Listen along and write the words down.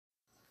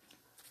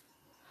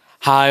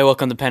Hi,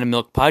 welcome to Panda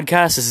Milk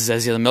Podcast. This is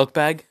Ezzy the Milk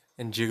Bag.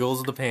 And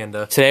Jiggles the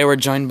Panda. Today we're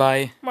joined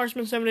by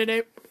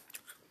Marksman788.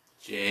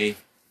 Jay.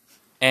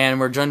 And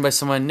we're joined by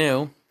someone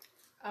new.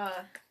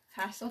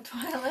 Pastel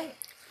Twilight.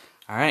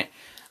 Alright.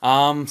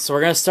 So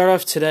we're going to start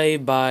off today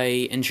by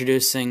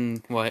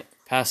introducing what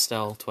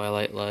Pastel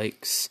Twilight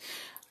likes.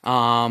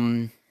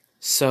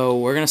 So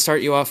we're going to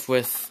start you off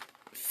with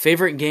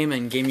favorite game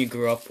and game you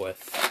grew up with.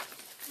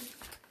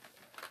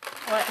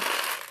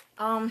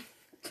 What?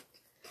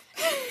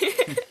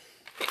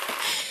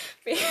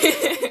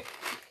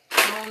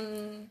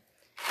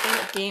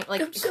 Favorite game,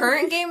 like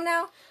current game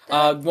now?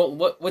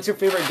 What's your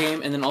favorite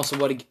game, and then also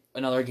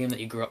another game that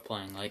you grew up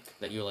playing, like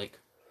that you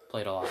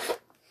played a lot.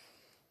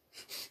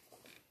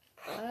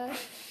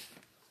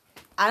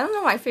 I don't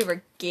know my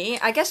favorite game.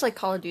 I guess like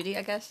Call of Duty.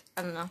 I guess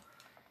I don't know.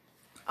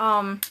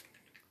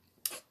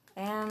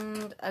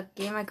 And a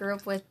game I grew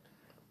up with.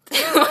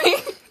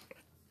 I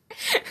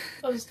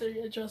was still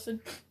adjusted.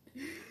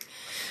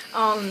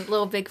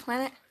 Little Big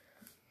Planet.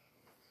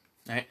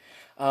 Alright.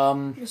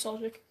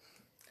 Nostalgic.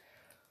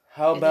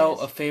 How about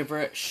a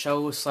favorite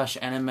show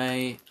 /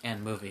 anime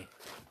and movie?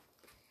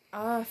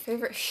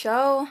 Favorite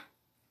show?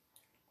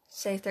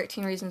 Say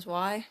 13 Reasons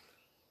Why.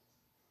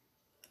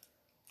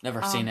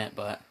 Never seen it,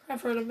 but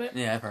I've heard of it.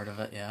 yeah, I've heard of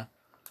it. Yeah.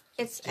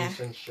 It's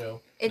Decent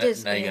show. It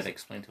is. Now you it gotta is.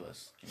 explain to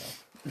us,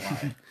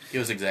 why.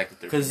 Give us exactly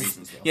 13 Because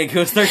reasons, though. yeah, give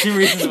us 13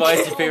 reasons why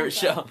it's your favorite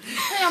show.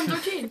 Hey, I'm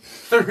 13.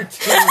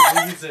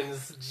 13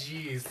 reasons.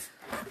 Jeez.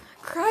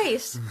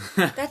 Christ,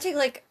 that take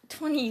like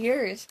 20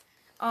 years.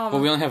 Well,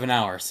 we only have an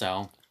hour,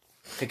 so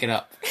pick it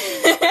up.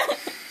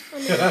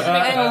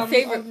 And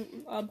favorite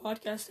a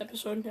podcast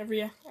episode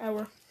every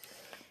hour.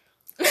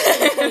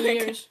 20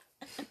 years.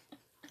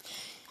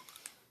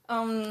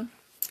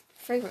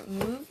 Favorite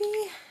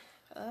movie?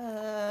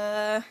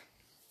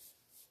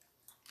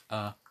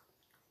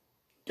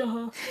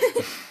 Duh.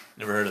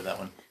 Never heard of that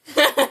one.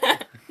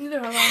 Neither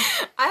have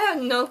I. I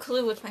have no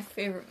clue what's my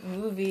favorite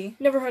movie.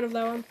 Never heard of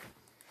that one.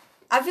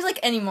 I feel like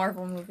any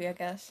Marvel movie, I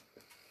guess.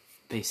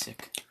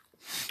 Basic.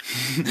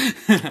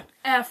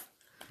 F.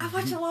 I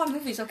watch a lot of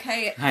movies,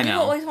 okay? I know.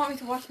 People always want me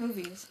to watch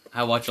movies.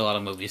 I watch a lot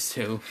of movies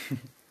too.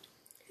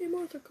 Hey,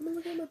 Martha, come and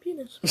look at my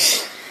penis.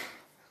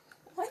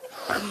 What?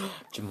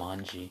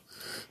 Jumanji.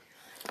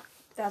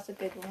 That's a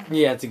good one.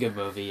 Yeah, it's a good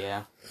movie.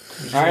 Yeah.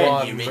 All right.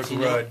 Juan The the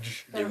original.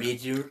 Grudge.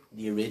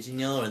 The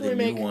original or the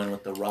Remake. new one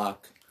with The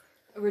Rock?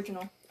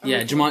 Original.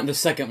 Yeah, Jumanji, the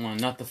second one,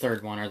 not the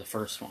third one or the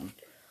first one.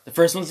 The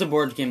first one's the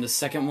board game. The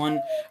second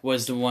one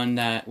was the one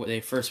that they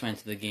first went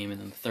to the game, and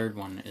then the third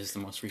one is the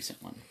most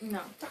recent one.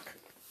 No.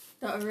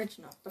 The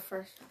original. The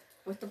first one.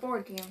 With the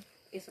board game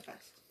is the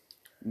best.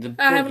 The I board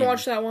haven't game,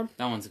 watched that one.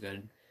 That one's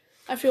good.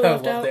 I feel I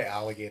left love out. the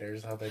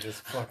alligators, how they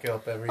just fuck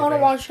up I everything. want to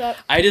watch that.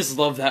 I just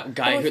love that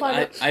guy. Only Who, 5 I,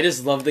 minutes. I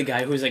just love the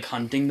guy who's like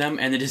hunting them,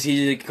 and then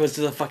he goes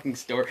to the fucking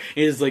store. And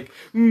he's like,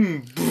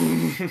 boom.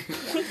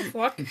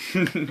 What the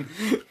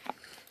fuck?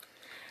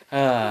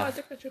 Oh, I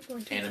think I took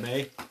one too.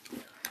 Anime?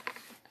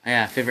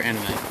 Yeah, favorite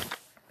anime.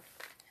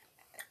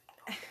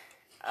 She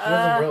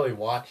doesn't really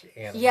watch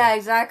anime. Yeah,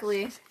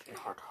 exactly.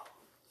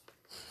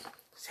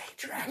 Say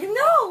Dragon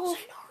No!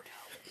 Say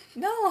Naruto.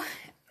 No!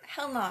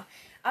 Hell no.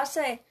 I'll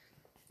say...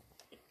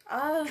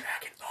 Dragon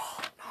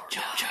Ball.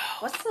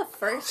 JoJo. what's the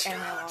first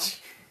anime one?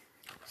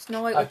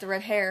 Snow White with the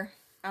red hair.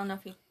 I don't know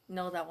if you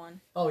know that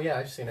one. Oh, yeah,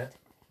 I've seen it.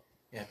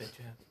 Yeah, I bet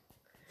you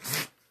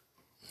have.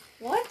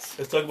 What?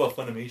 Let's talk about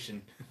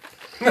Funimation.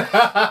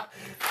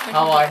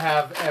 How I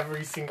have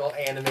every single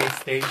anime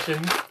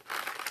station.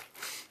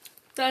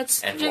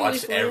 That's And genuinely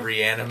watch funny.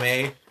 every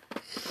anime.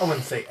 I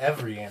wouldn't say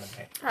every anime.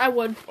 I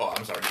would. Oh,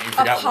 I'm sorry. You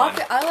forgot one.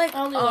 I like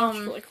I only watched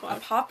like a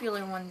 5.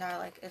 popular one that I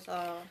like is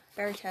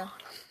Fairy Tail.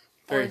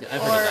 I've heard of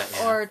that,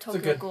 yeah. Or a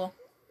Tokyo good- Ghoul.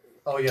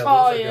 Oh, yeah, those Oh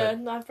are yeah,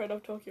 good. not afraid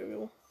of Tokyo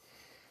Ghoul.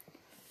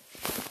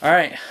 All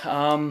right.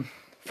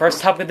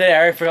 First topic of the day. I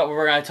already forgot what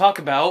we're gonna talk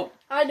about.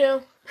 I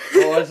do.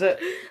 What was it?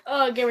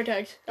 Gamer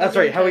tags. That's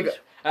right.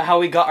 How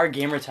we got our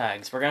gamer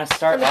tags. We're gonna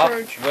start From the off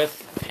church.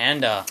 with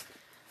Panda.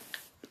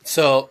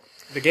 So,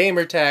 the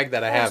gamer tag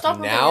that I have Stop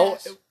ripping now...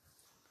 ass.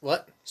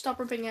 What? Stop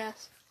ripping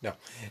ass.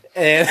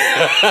 And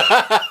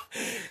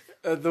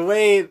the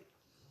way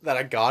that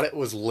I got it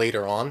was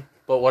later on.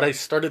 But what I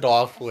started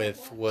off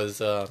with was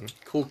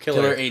Cool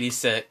Killer Killer.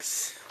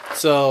 86.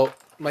 So,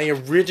 my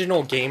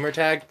original gamer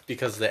tag,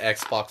 because the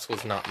Xbox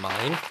was not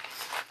mine,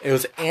 it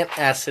was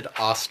Antacid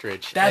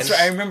Ostrich. That's and,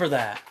 right. I remember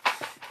that.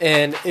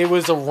 And it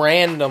was a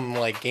random,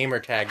 gamer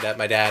tag that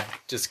my dad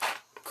just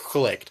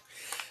clicked.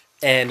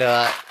 And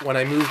when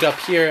I moved up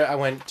here, I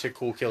went to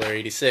Cool Killer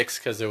 86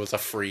 because it was a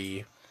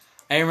free...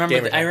 I remember.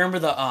 Gamer tag. I remember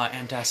the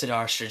Antacid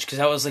Ostrich because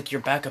that was like your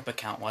backup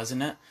account,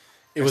 wasn't it?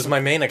 It was my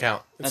main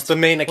account. It's That's- the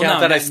main account Well, no,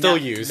 that I not- still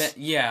not- use.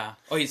 yeah.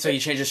 Oh, so you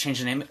just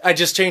changed the name? I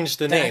just changed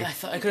the name. I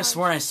could have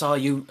sworn I saw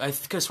you. I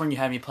could have sworn you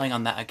had me playing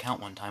on that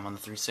account one time on the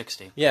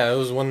 360. Yeah, it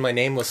was when my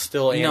name was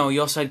still... No,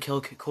 you also had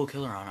Cool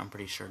Killer on. I'm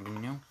pretty sure,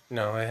 didn't you?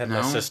 No, I had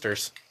my No?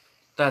 sisters.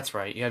 That's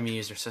right. You had me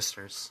use your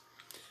sisters.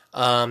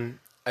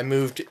 I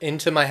moved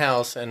into my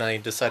house and I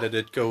decided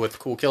to go with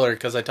Cool Killer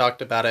because I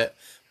talked about it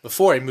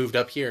before I moved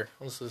up here.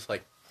 I was just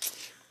like,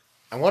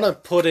 I want to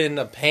put in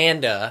a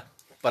panda,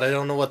 but I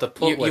don't know what to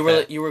put with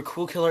it. You were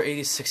Cool Killer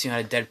 86. You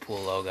had a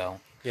Deadpool logo.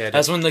 Yeah,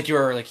 That's when like you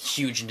were like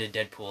huge into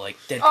Deadpool, like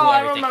Deadpool Oh, I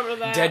everything. remember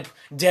that.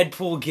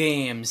 Deadpool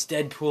games,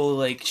 Deadpool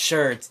like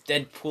shirts,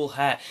 Deadpool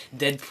hat,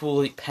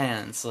 Deadpool like,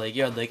 pants. Like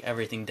you had like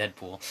everything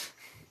Deadpool.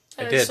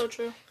 I That did. is so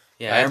true.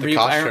 Yeah, I had the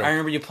costume. I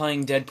remember you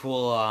playing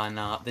Deadpool on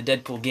the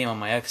Deadpool game on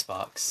my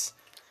Xbox.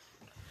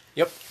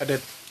 Yep, I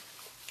did.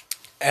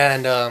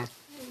 And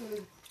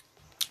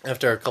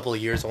after a couple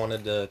of years, I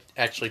wanted to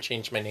actually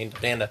change my name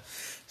to Panda,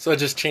 so I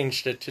just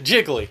changed it to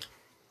Jiggly.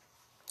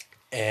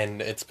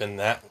 And it's been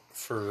that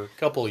for a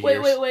couple of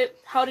years. Wait.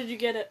 How did you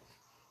get it?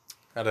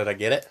 How did I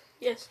get it?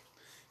 Yes.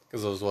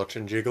 Because I was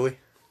watching Jiggly.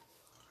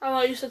 I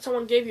thought you said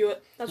someone gave you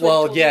it. That's what you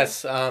Well, told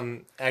yes.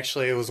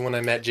 Actually, it was when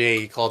I met Jay.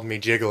 He called me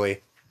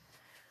Jiggly.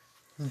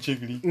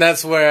 Jiggly. And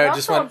that's where me. I That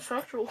just went.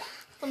 sounds sexual.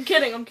 I'm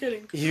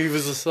kidding. He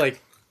was just like, "You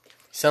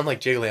sound like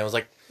Jiggly." I was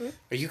like,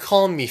 "Are you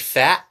calling me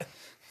fat?"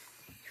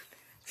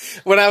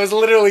 When I was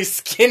literally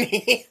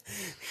skinny.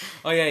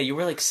 Oh yeah, you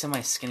were like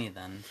semi-skinny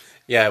then.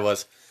 Yeah, I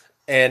was.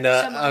 And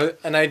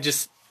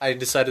I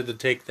decided to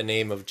take the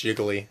name of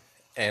Jiggly,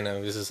 and I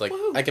was just like,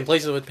 Woohoo. I can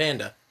place it with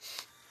Panda.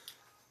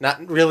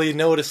 Not really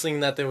noticing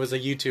that there was a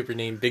YouTuber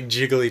named Big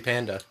Jiggly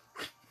Panda.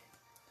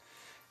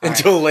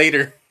 Until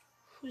later.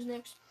 Who's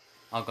next?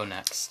 I'll go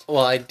next.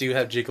 Well, I do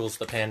have Jiggles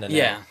the Panda now.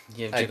 Yeah,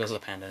 you have Jiggles the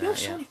Panda You now. have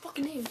so Yeah. many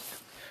fucking names.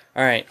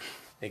 All right.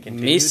 They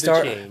continue Me to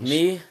start. change.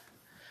 Me.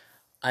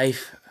 I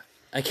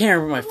can't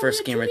remember what my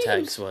first gamer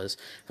tags was,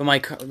 but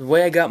the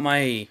way I got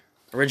my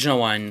original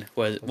one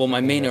was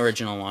my main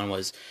original one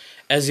was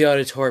Ezio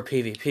Auditore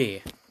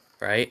PvP,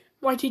 right?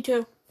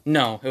 YT2.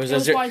 No, it was It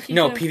was YT2.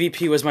 no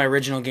PvP was my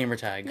original gamer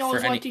tag No, it for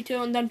was any.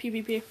 YT2 and then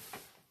PvP.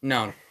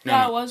 No,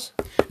 Yeah, it no, was.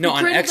 no You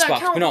on created that Xbox.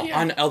 account, No, yeah.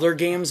 on other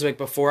games like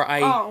before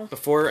Oh. Xbox.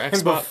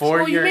 Before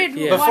Well, you you're- made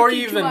before YT2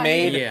 you even out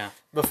made Yeah.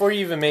 before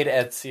you even made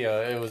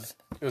Ezio, it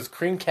was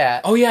Cream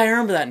Cat, Oh yeah, I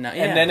remember that now.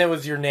 Yeah. and then it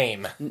was your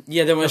name.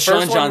 Yeah, then it was The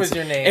first Sean one Johnson. was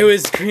your name. It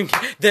was Cream.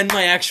 Then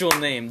my actual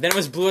name. Then it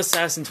was Blue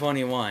Assassin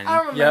 21. I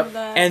remember Yep.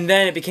 that. And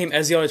then it became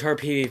Ezio Auditore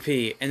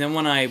PvP. And then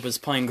when I was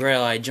playing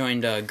Grail, I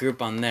joined a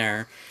group on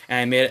there, and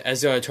I made it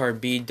Ezio Auditore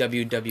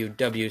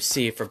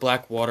BWWWC for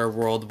Blackwater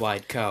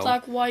Worldwide Co.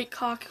 Black, white,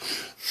 cock.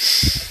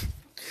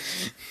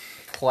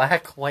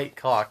 Black white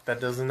cock. That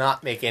does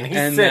not make any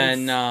And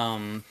sense.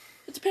 then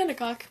It's a panda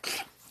cock.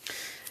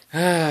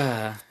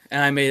 and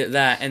I made it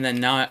that, and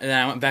then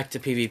I went back to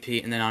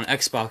PvP, and then on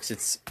Xbox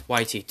it's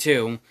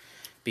YT2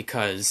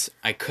 because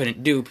I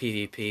couldn't do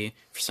PvP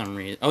for some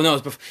reason. Oh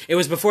no, it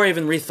was before I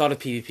even rethought of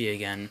PvP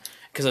again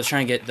because I was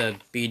trying to get the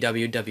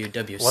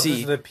BWWWC. What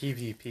does the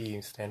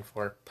PvP stand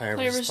for? player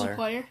Player versus versus player.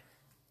 player.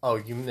 Oh,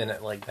 you meant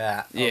it like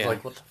that. I was Yeah.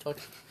 like, what the fuck?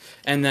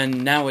 And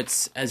then now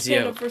it's Panda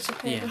Ezio. versus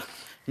panda. Yeah.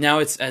 Now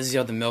it's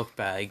Ezio the Milk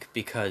Bag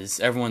because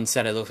everyone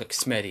said I look like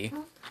Smitty.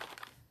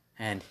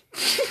 And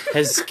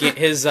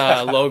his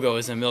logo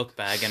is a milk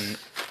bag, and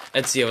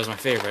Ezio is my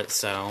favorite,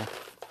 so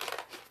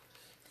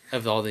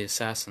of all the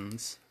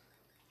assassins.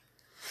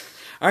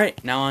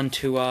 Alright, now on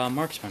to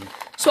Marksman.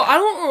 So I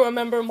don't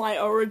remember my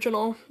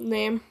original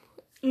name.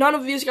 None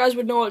of these guys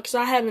would know it because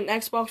I had an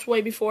Xbox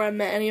way before I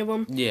met any of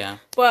them. Yeah.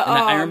 But And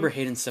I remember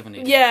Hayden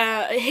 78.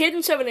 Yeah,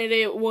 Hidden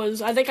 788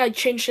 was. I think I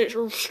changed it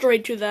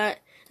straight to that,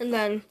 and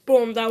then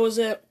boom, that was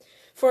it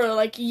for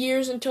like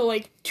years until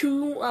like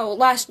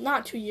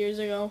not 2 years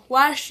ago.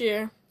 Last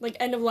year, like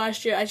end of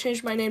last year, I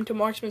changed my name to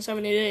Marksman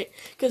 788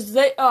 because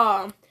they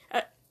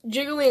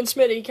Jiggly and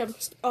Smitty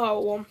kept. Oh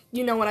well,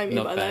 you know what I mean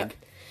Milk by bag.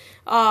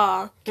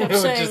 that. Kept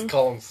Just saying.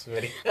 call him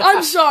Smitty.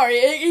 I'm sorry,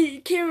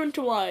 it came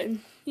into mind.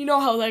 You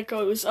know how that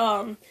goes.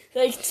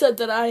 They said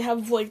that I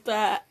have like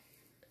that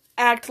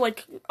act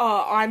like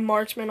I'm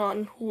Marksman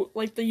on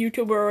like the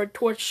YouTuber or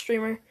Twitch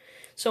streamer.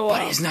 So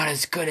But he's not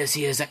as good as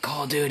he is at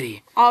Call of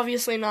Duty.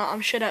 obviously not.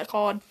 I'm shit at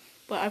COD,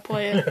 but I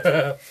play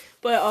it.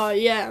 But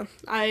yeah,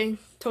 I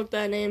took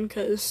that name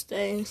because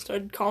they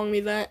started calling me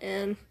that,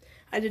 and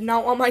I did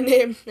not want my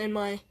name in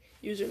my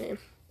username.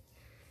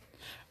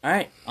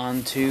 Alright,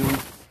 on to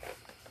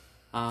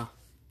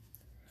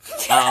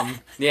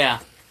yeah.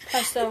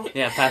 Pastel.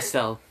 Yeah,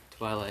 Pastel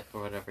Twilight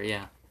or whatever,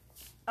 yeah.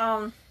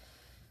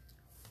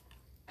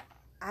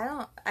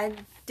 I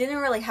didn't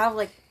really have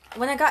like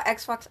when I got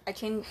Xbox.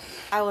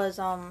 I was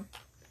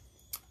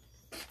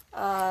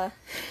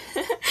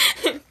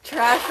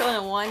Trash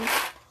 101.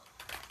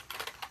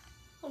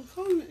 I'm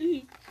trying to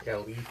eat.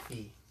 Got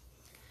leafy.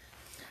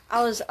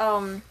 I was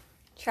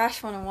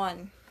Trash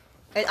 101.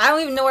 I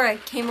don't even know where I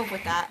came up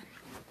with that.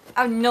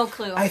 I have no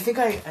clue. I think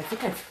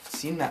I've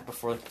seen that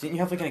before. Didn't you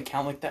have like an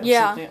account like that?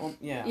 Yeah. Or something?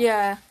 Yeah.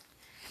 Yeah.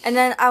 And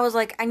then I was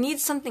like, I need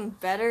something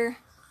better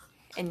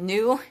and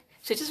new.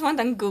 So I just went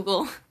on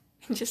Google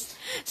and just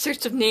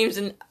searched up names,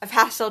 and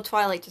Pastel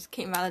Twilight just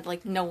came out of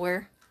like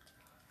nowhere.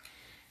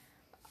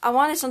 I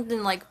wanted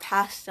something like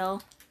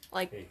pastel,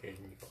 like,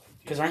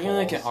 Because aren't you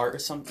like an art or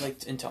something,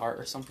 like into art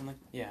or something like?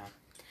 Yeah.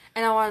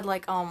 and I wanted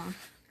like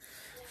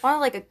wanted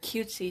like a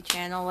cutesy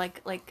channel,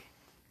 like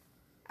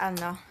I don't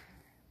know,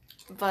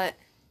 but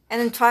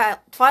and then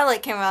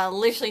Twilight came out of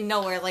literally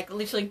nowhere, like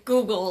literally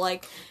Google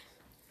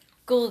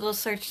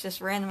search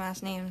just random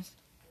ass names.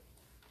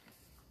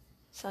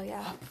 So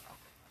yeah,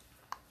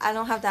 I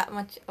don't have that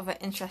much of an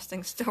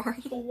interesting story.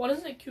 Well, what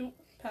is a cute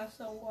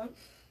pastel one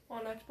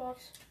on Xbox?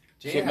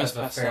 Jay Cute has Miss a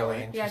Pastel, fairly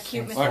right? Yeah, interesting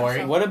Cute Miss story.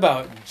 Pastel. What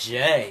about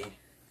Jay?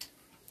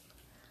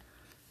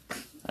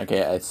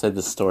 Okay, I've said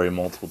this story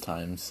multiple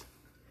times.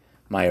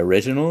 My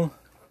original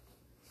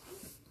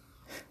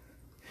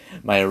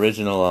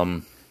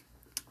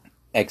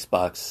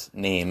Xbox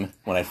name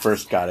when I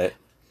first got it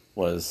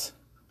was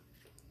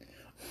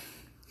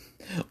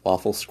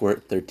Waffle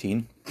Squirt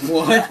 13.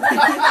 What?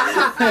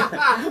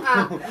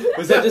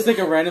 Was that just like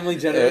a randomly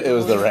generated? It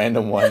was the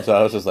random one, so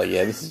I was just like,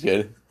 yeah, this is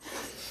good.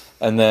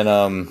 And then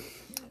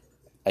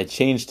I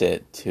changed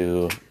it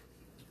to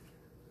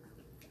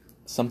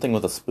something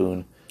with a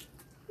spoon.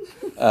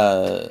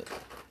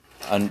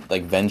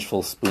 Like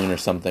Vengeful Spoon or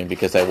something,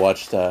 because I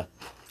watched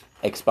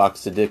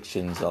Xbox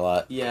Addictions a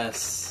lot.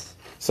 Yes.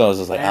 So I was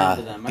just like, I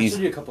remember them. I these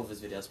showed you a couple of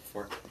his videos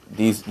before.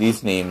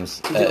 these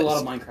names. He did a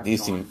lot of Minecraft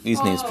These going.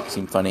 names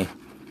seem funny.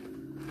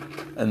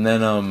 And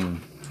then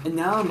And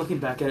now I'm looking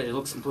back at it, it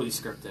looks completely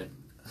scripted.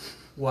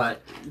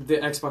 What? The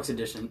Xbox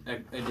Addictions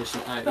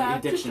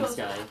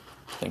guy.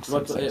 thanks.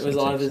 It was a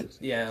lot of his,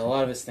 a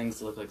lot of his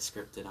things look like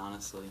scripted,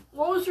 honestly.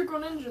 What was your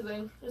Greninja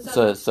thing? Is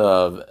that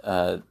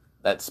So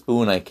that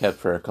spoon I kept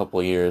for a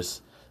couple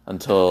years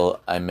until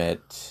I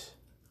met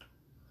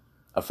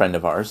a friend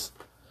of ours,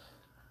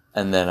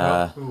 and then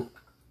Ooh.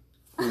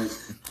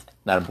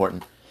 not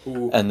important.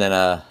 Ooh. And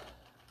then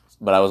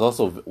but I was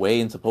also way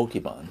into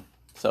Pokemon.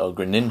 So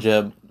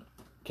Greninja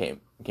came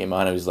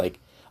on. I was like,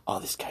 oh,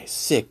 this guy's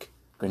sick.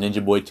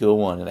 Greninja Boy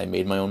 201, and I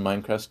made my own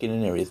Minecraft skin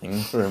and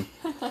everything for him.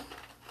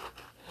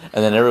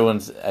 And then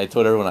I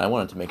told everyone I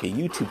wanted to make a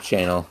YouTube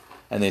channel,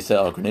 and they said,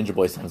 oh, Greninja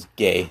Boy sounds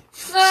gay.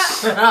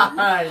 Yeah,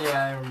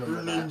 I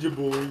remember that. Ninja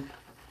boy.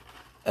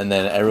 And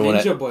then everyone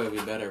Ninja Boy would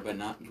be better, but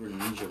not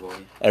Ninja Boy.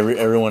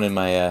 everyone in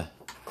my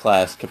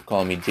class kept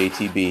calling me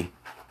JTB.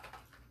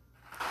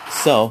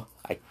 So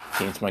I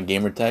changed my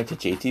gamer tag to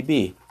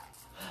JTB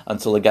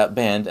until it got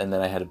banned, and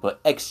then I had to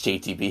put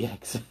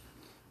XJTBX.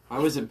 Why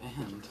was it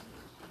banned?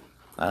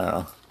 I don't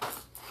know.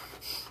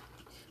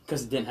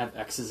 Because it didn't have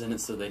X's in it,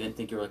 so they didn't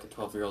think you were like a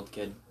 12-year-old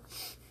kid.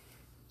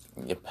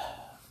 Yep.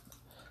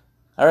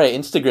 All right,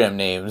 Instagram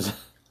names.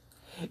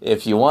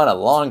 If you want a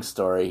long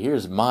story,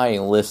 here's my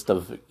list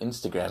of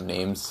Instagram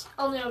names.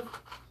 I only have,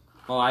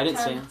 Oh, I didn't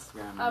say 10.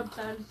 Instagram. I have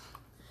 10.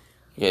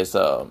 Okay,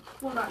 so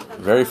Well, not 10.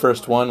 very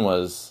first one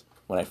was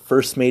when I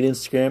first made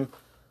Instagram.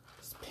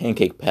 It's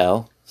Pancake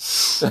Pal.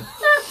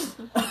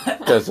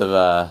 Because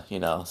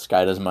of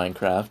Sky Does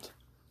Minecraft.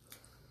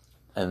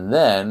 And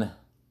then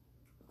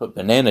put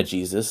Banana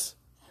Jesus,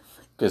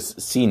 because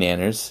sea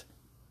nanners.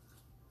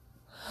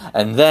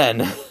 And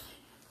then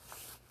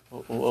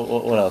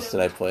what else did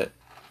I put?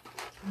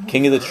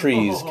 King of the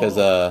Trees, because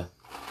a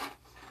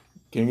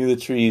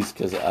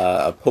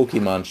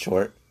Pokemon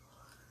short.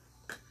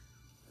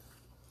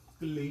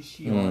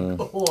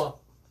 Oh.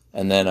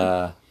 And then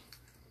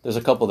there's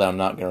a couple that I'm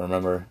not gonna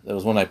remember. There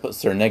was one I put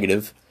Sir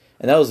Negative,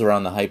 and that was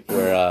around the hype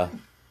where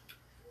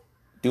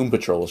Doom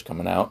Patrol was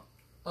coming out.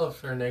 Oh,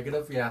 sure,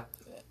 negative, yeah.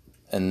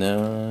 And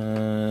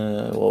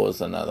what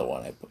was another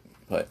one I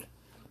put?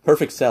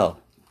 Perfect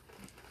Cell.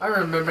 I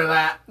remember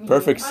that.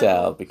 Perfect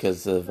Cell,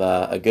 because of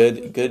a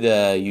good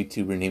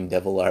YouTuber named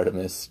Devil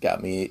Artemis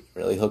got me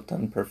really hooked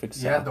on Perfect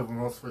Cell. Yeah, the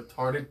most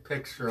retarded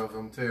picture of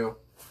him, too.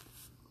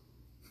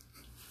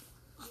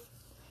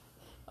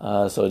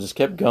 So I just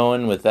kept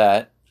going with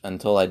that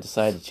until I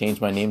decided to change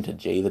my name to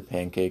Jay the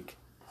Pancake.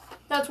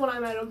 That's when I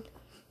met him.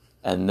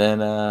 And then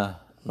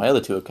my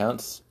other two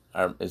accounts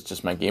is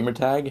just my gamer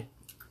tag,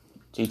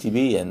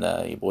 JTB, and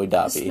your boy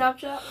Dobby.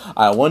 Snapchat.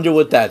 I wonder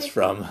what that's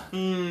from.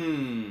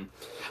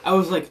 I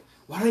was like,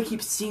 why do I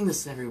keep seeing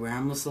this everywhere?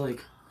 I'm just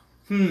like,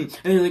 And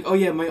they're like, oh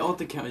yeah, my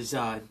alt account is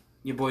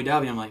your boy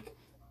Dobby. I'm like,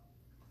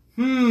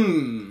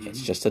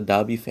 It's just a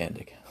Dobby fan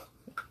account.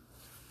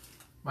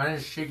 Mine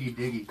is Shiggy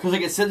Diggy. Because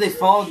like it said they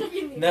followed.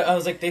 I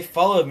was like, they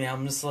followed me.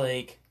 I'm just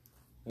like,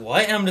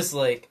 what? And I'm just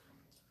like,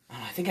 oh,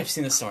 I think I've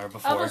seen this somewhere I have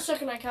before. a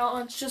second account,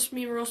 and it's just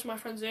me roasting my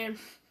friend's name.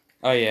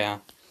 Oh yeah.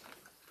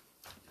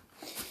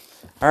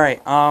 All right.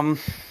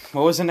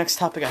 What was the next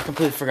topic? I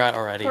completely forgot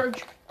already.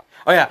 Purge.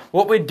 Oh yeah,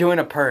 what we're doing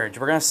a purge.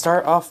 We're gonna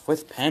start off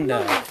with You're Panda.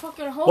 the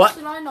fucking host, What?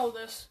 and I know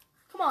this.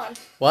 Come on.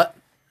 What?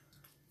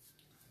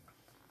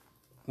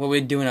 What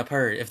we'd do in a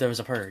purge if there was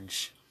a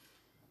purge.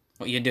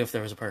 What you'd do if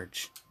there was a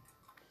purge.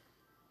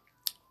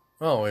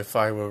 Oh, if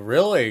I were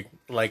really,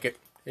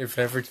 if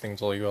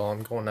everything's legal,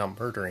 I'm going out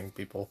murdering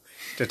people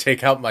to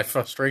take out my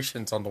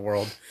frustrations on the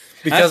world.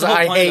 Because the whole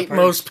I point of the hate purge.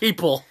 most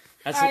people.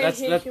 That's I that's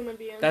hate that, human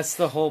beings. that's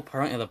the whole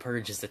point of the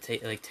purge is to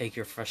take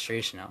your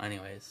frustration out.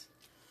 Anyways.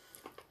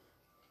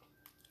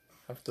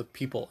 Half the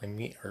people I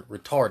meet are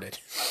retarded.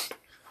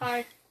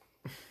 Hi.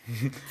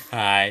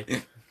 Hi.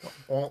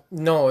 Well,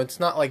 no, it's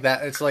not like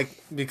that. It's like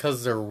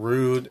because they're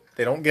rude.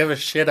 They don't give a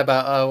shit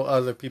about how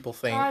other people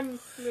think. I'm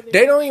really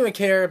They don't even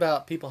care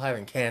about people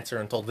having cancer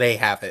until they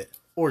have it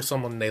or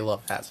someone they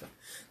love has it.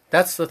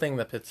 That's the thing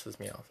that pisses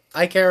me off.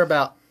 I care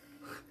about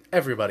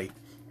everybody.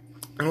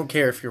 I don't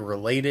care if you're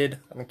related.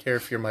 I don't care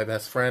if you're my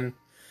best friend.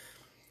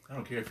 I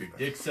don't care if your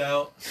dick's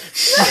out.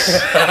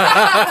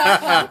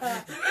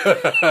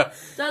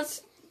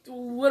 That's a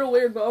little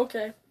weird, but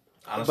okay.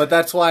 Honestly, But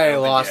that's why I don't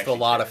think he lost a actually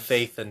lot of cares.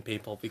 faith in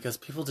people because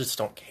people just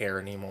don't care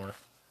anymore.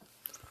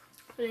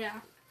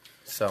 Yeah.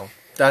 So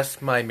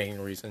that's my main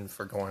reason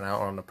for going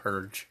out on the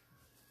purge.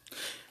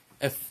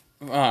 If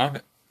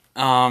I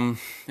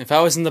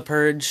was in the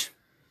purge,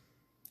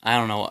 I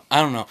don't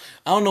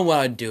know what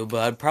I'd do,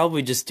 but I'd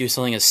probably just do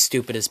something as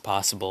stupid as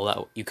possible that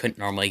you couldn't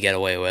normally get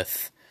away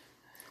with.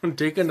 I'm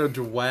taking a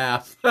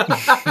giraffe. I'm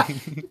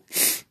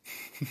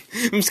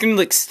just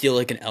gonna steal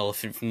an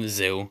elephant from the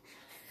zoo.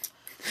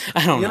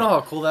 I don't You know. know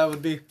how cool that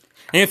would be?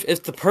 And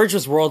if the purge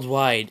was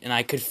worldwide and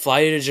I could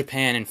fly to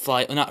Japan and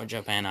not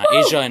Japan,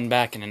 Asia and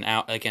back in in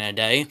a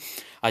day,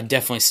 I'd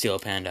definitely steal a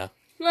panda.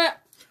 Yeah.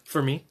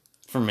 For me?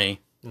 For me,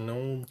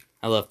 No.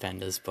 I love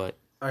pandas, but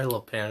I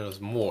love pandas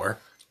more.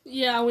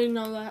 Yeah, we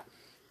know that.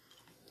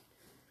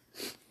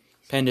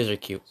 pandas are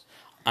cute.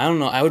 I don't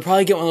know. I would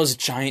probably get one of those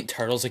giant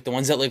turtles, like the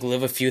ones that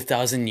live a few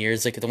thousand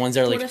years, like the ones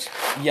that are Tortoise?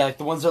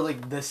 the ones that are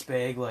this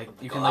big, like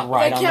you can They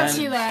ride on them. can't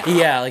see that.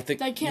 Yeah, like the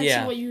They can't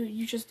yeah. see what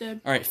you just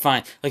did. All right,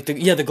 fine. Like the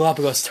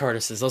Galapagos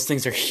tortoises. Those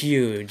things are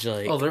huge.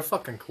 Like Oh, they're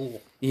fucking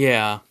cool.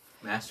 yeah.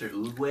 Master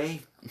Oogway.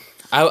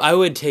 I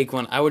would take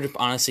one. I would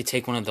honestly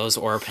take one of those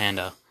or a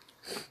panda.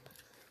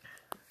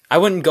 I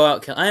wouldn't go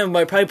out kill.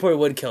 I probably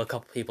would kill a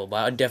couple people, but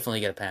I would definitely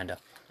get a panda.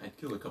 I'd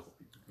kill a couple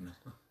people.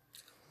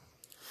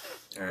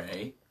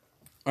 Alright.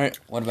 All right.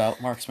 What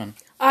about marksman?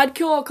 I'd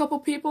kill a couple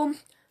people.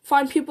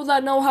 Find people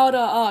that know how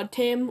to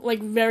tame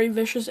very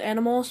vicious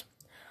animals.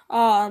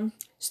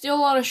 Steal a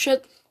lot of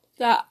shit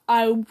that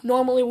I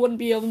normally wouldn't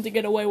be able to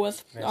get away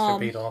with.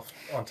 Masturbate off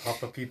on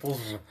top of people's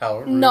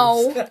power.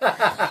 No.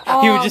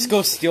 He would just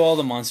go steal all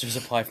the monster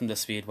supply from the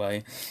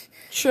speedway.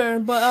 Sure,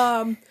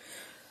 but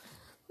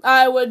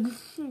I would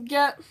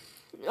get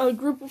a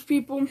group of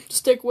people to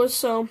stick with,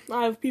 so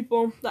I have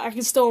people that I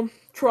can still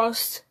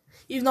trust,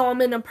 even though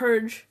I'm in a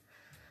purge.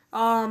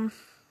 And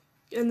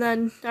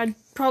then I'd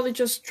probably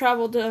just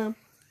travel to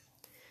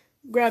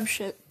grab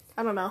shit.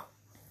 I don't know.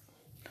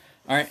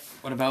 All right.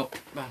 What about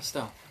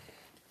Bastel?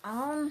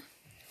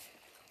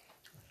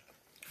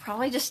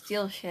 Probably just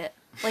steal shit.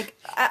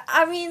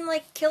 I mean,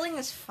 killing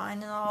is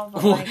fine and all,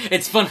 but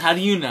It's fun. How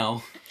do you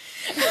know?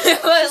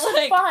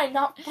 but, Fine,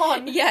 not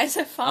fun. yeah, I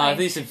said I fine.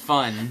 think you said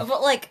fun.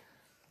 But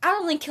I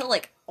only kill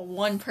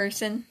one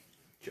person.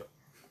 Sure.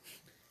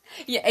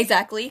 Yeah,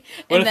 exactly.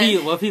 What And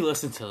if he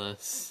listened to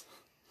this?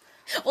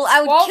 Well, I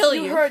would Well, kill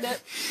you you. heard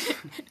it.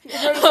 You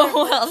heard it.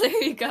 Oh well,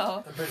 there you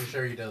go. I'm pretty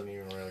sure he doesn't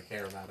even really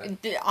care about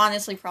it.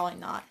 Honestly, probably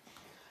not.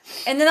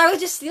 And then I would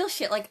just steal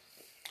shit.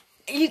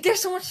 There's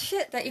so much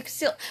shit that you could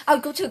steal. I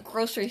would go to a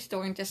grocery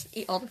store and just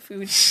eat all the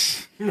food.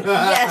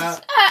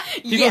 Yes.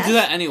 People Yes. do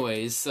that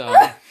anyways. So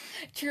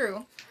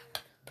True.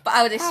 But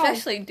I would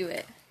especially do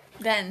it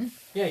then.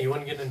 Yeah, you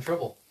wouldn't get in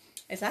trouble.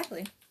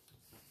 Exactly.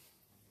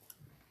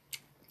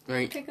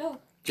 great, Okay, go.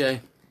 Jay.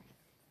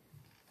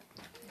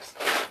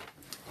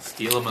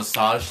 Steal a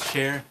massage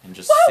chair and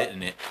just sit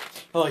in it.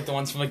 Oh, like the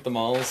ones from the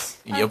malls.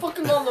 I Yep.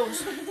 fucking love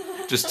those.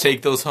 Just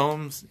take those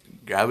homes,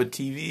 grab a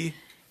TV.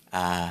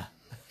 That's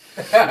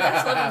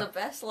living the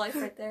best life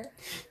right there.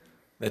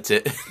 That's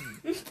it.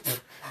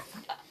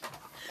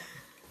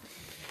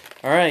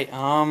 All right.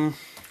 What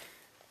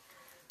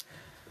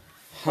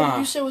did Huh.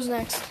 you say was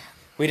next?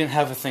 We didn't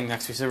have a thing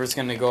next. We said we're just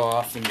gonna go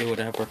off and do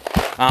whatever.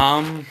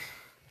 Well,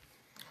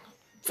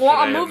 Should I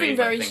I'm have moving made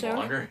my very thing soon.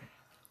 longer?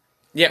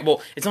 Yeah.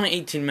 Well, it's only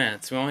 18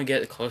 minutes. We only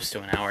get close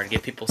to an hour to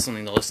give people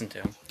something to listen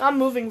to. I'm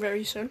moving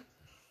very soon.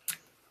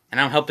 And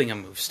I'm helping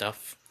him move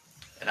stuff.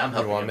 And I'm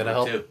helping want me him to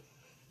help? too.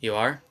 You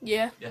are?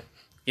 Yeah.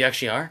 You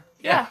actually are?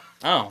 Yeah.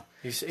 Oh.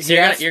 He you're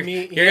gonna- asked you're- me,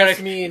 you're he gonna-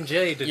 asked me and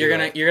Jay to You're do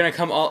gonna it. you're gonna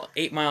come all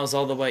 8 miles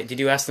all the way. Did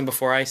you ask them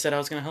before I said I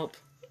was gonna help?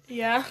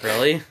 Yeah.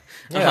 Really?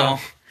 Yeah.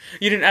 Oh.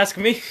 You didn't ask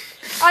me?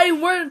 I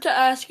wanted to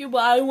ask you,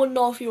 but I wouldn't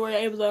know if you were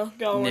able to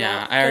go. Or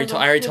Yeah, not, I already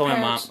because of told your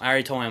my mom. parents. I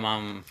already told my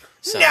mom.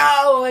 So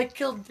No, I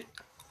killed.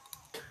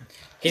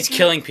 he's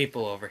killing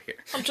people over here.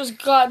 I'm just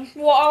glad.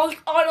 Well, I was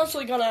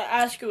honestly gonna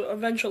ask you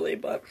eventually,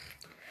 but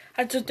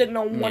I just didn't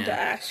know what to Yeah.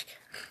 ask.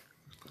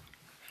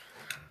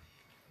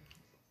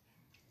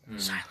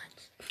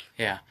 Silence.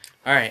 Yeah.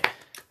 All right.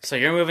 So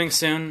you're moving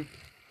soon.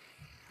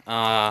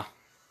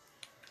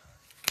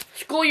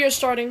 School year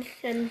starting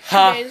in 2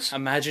 Ha! days.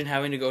 Imagine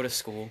having to go to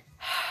school.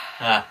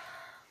 Ha.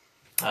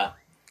 Ha.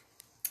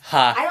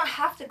 Ha! I don't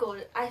have to go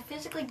to. I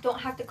physically don't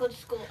have to go to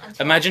school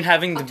until Imagine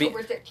having to be.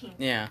 October 13th.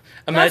 Yeah.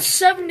 That's Imagine.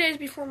 7 days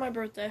before my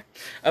birthday.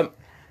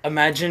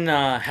 Imagine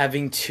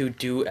having to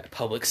do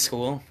public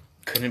school.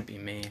 Couldn't be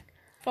me.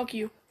 Fuck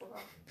you.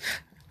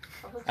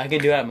 I can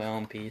do it at my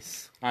own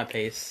pace. Not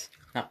pace.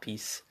 Not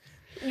peace.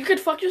 You could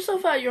fuck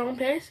yourself at your own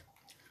pace.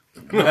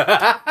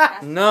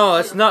 No,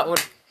 that's not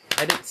what.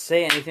 I didn't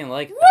say anything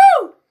like that.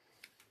 Woo!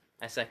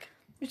 I said.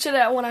 You said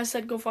that when I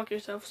said go fuck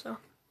yourself. So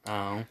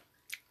Oh.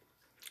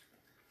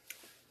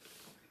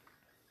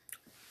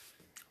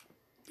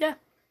 yeah.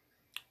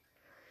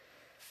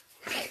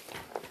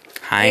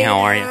 Hi, how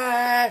are you?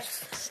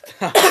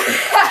 So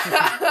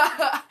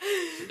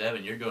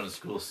Devin, you're going to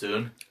school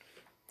soon.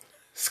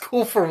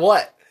 School for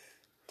what?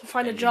 To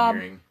find a job.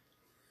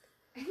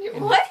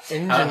 Engineering. What?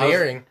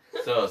 Engineering.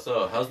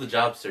 So how's the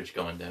job search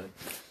going, Devin?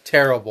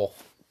 Terrible.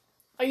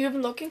 Are you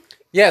even looking?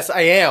 Yes,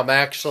 I am,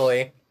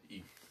 actually.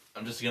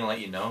 I'm just gonna let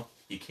you know,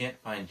 you can't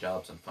find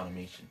jobs on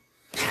Funimation.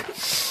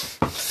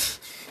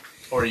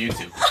 Or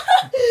YouTube.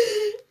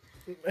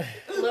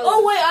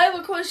 Oh wait, I have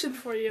a question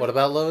for you. What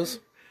about Lowe's?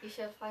 You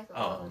should apply for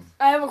Oh,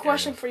 I have a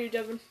question for you,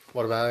 Devin.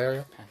 What about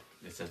Ariel?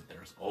 they said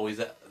there's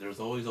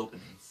always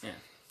openings. Yeah.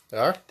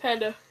 There are?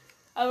 Panda,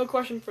 I have a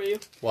question for you.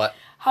 What?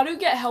 How do you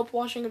get help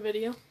watching a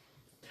video?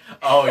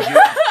 Oh, you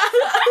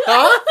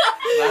Huh?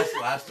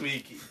 last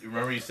week, you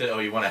remember you said, "Oh,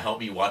 you want to help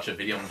me watch a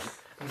video?"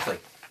 I'm just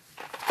like,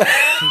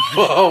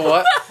 Whoa,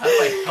 what? how do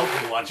I help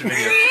you watch a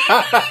video?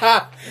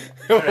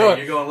 Alright,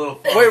 you're going a little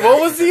far. Wait,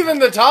 what was even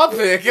the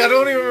topic? I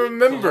don't even To learn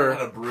remember.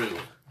 how to brew.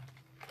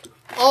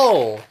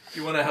 Oh.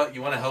 You want to help?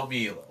 You want to help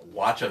me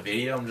watch a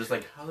video? I'm just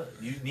like, how?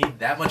 You need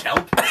that much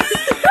help?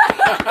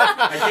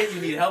 I get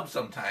you need help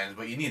sometimes,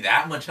 but you need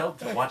that much help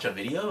to watch a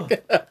video?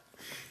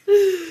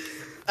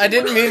 I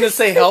didn't mean to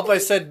say help.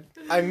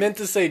 I meant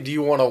to say, do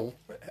you want to,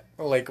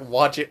 like,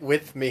 watch it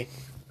with me?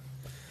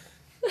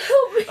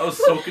 I was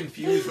so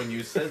confused when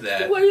you said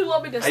that. What do you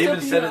want me to I step even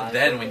you said on? it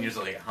then when you're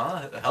just like,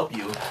 huh? To help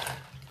you.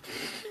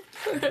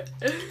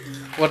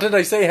 What did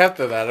I say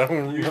after that? I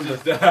don't You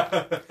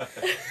remember.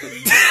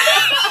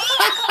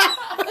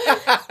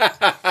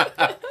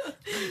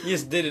 You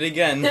just did it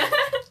again.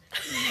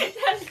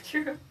 That's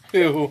true.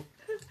 Ew.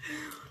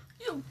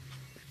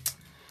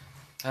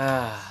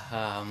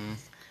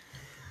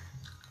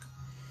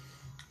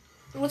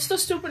 What's the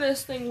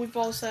stupidest thing we've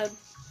all said?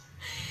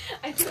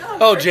 I do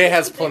not Oh, Jay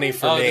has plenty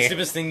for Oh, the me.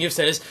 stupidest thing you've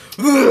said is.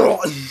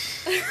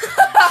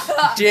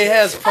 Jay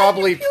has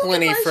probably peeled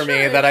plenty my for me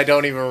shirt. that I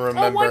don't even I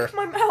remember. wiped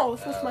my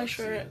mouth with my Let's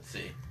see, shirt.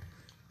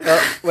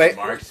 Let's see. Wait.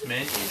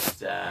 Marksman is,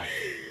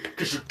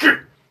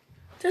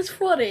 That's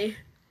funny.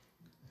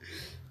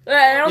 Wait,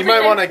 I don't You think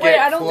might they- wanna wait, get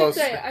I don't closer.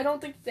 think I don't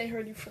think they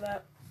heard you for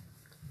that.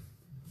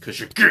 'Cause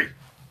you're gay.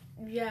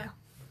 Yeah.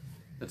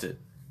 That's it.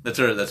 That's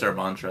our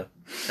mantra.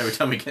 Every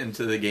time we get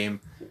into the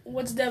game.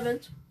 What's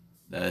Devin's?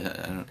 I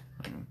don't.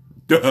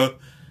 Duh.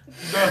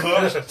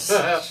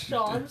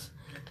 Sean's?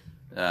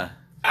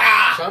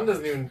 Sean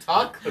doesn't even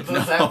talk with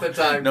us half the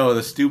time. No,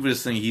 the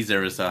stupidest thing he's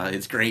ever saw.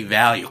 It's great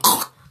value.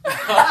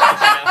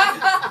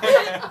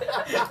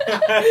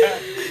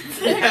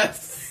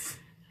 Yes.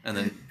 And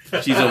then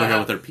she's over here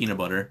with her peanut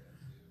butter.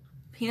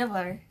 Peanut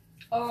butter.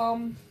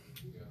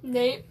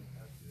 Nate.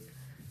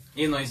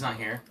 Even though he's not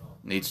here.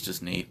 Nate's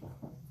just Nate.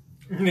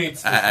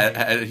 Nate's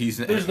He's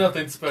There's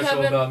nothing special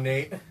Kevin. about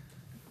Nate.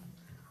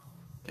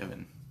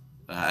 Kevin.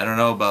 I don't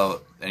know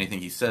about anything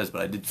he says,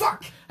 but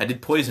I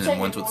did poison him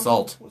once with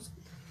salt.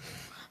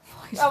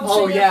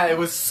 Oh yeah, it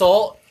was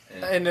salt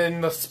and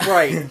then the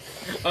Sprite.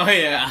 Oh,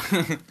 yeah.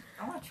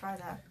 I want to try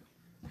that.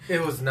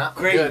 It was not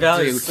Great good,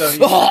 value. just so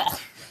you-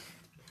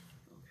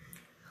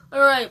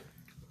 Alright.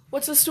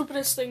 What's the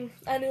stupidest thing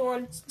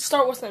anyone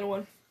start with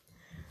anyone?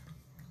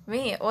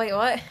 Me? Wait,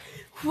 what?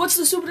 What's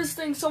the stupidest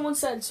thing someone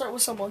said? Start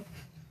with someone.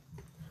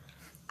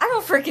 I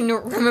don't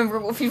freaking remember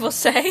what people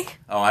say.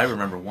 Oh, I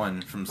remember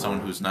one from someone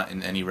who's not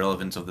in any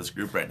relevance of this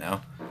group right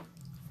now.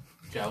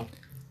 Joe.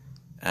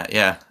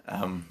 Yeah.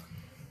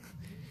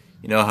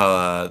 You know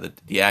how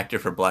the actor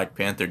for Black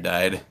Panther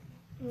died?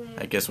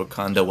 I guess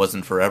Wakanda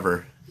wasn't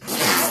forever.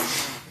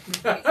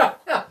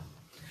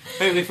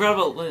 Wait, we forgot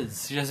about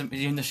Liz. She doesn't,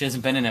 even though she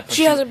hasn't been in it. But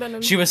She hasn't been in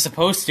it. She was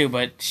supposed to,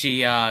 but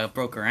she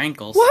broke her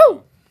ankle.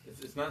 Woo!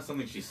 It's not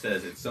something she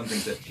says, it's something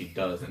that she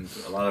does, and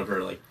a lot of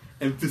her,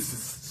 emphasis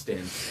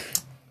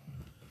stands.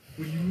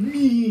 What do you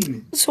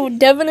mean? So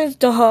Devin is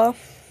duh.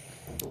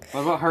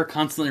 What about her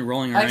constantly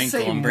rolling her I ankle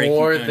say and breaking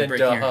more and than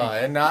breaking her duh, ankle?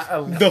 and not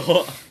a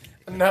Duh.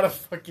 not a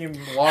fucking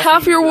walking.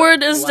 Half your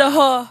word is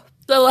laugh.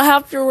 duh. The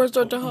half your words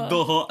are duh.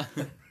 Duh.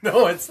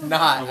 No, it's I'm a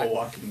not.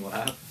 walking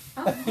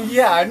laugh.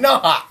 Yeah, I'm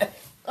not.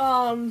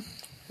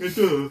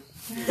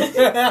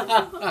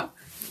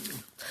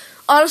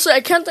 Honestly,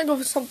 I can't think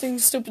of something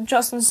stupid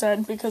Justin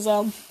said because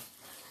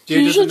Jay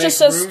he usually doesn't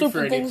just make says room stupid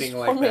for things anything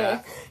for like me.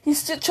 that. He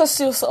just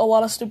steals a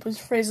lot of stupid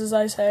phrases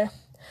I say.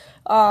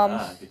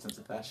 Good sense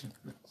of fashion.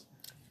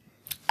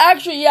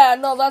 Actually, yeah,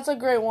 no, that's a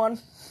great one.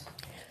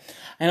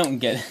 I don't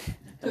get it.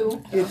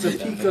 Who? It's a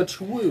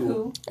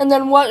Pikachu. And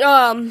then what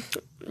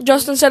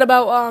Justin said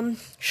about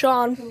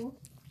Sean,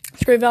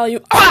 it's great value.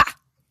 Ah!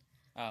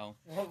 Oh.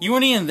 You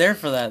weren't even there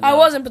for that, I though.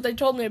 wasn't, but they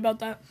told me about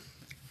that.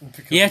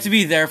 You have to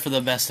be there for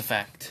the best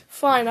effect.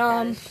 Fine.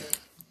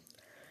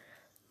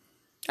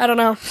 I don't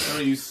know. Oh,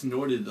 you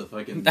snorted the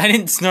fucking. I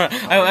didn't snort.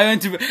 I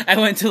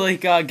went to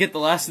like get the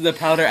last of the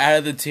powder out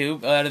of the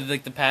tube, out of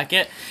like the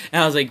packet,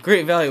 and I was like,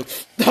 great value,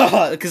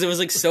 because it was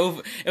like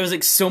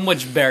so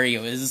much berry.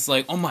 It was just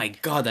like, oh my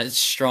god, that's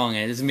strong,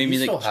 and it just made me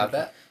You like. still have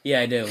that? Yeah,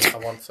 I do. I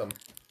want some.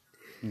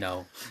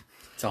 No,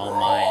 it's all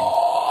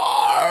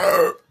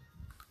mine.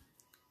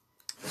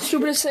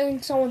 Stupidest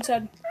thing someone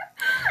said.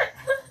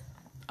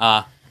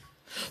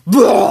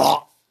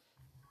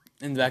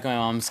 In the back of my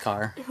mom's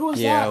car. Who was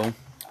Yeah. that?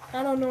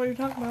 I don't know what you're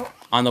talking about.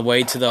 On the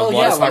way to the Oh, water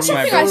yeah, park That's for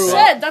my something I birthday.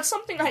 said. That's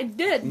something I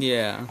did.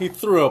 Yeah, He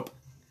threw up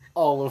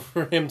all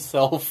over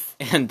himself.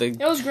 and It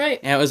was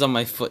great. it was on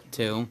my foot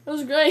too. It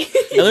was great.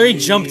 I literally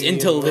jumped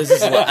into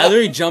Liz's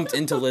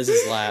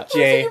lap.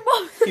 Jay,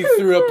 he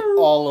threw up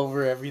all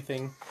over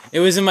everything.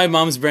 It was in my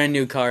mom's brand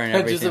new car and I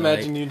everything. just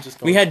imagine like, you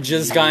just. we Going, had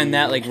just gotten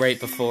that like right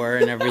before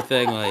and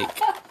everything. Like,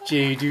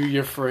 Jay, do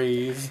your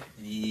phrase.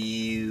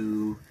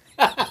 You.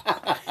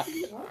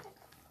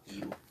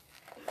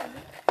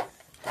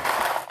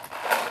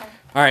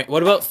 all right.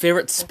 What about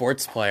favorite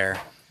sports player?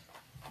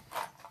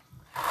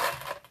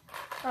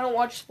 I don't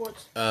watch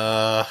sports.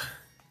 Well,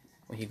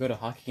 you go to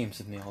hockey games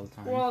with me all the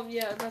time. Well,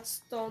 yeah, that's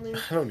the only.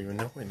 I don't even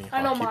know any.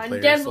 I know hockey mine.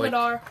 players. Dan Like,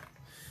 Vladar.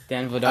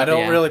 Dan Vladar. I don't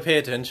yeah. really pay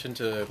attention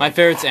to. My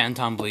favorite's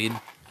Anton Bleed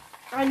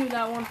I knew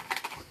that one.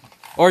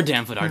 or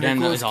Dan Vladar. Dan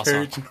Nicholas is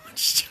awesome.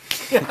 Page.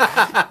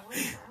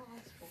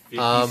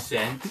 50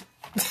 Cent.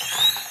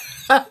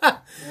 That's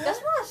not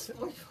a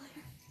sports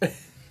player.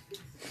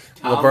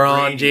 Tom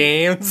LeBron Brady.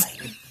 James.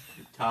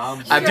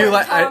 Tom. I do Sure,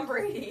 like- Tom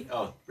Brady.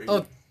 Oh, Brady.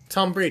 Oh,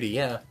 Tom Brady.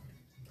 Yeah.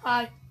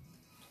 Hi.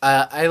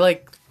 I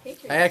like.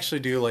 Patriots. I actually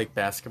do like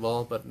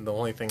basketball, but the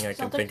only thing I can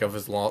Something- think of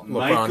is LeBron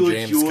Michael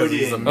James because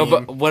he's a Jordan. meme. Oh,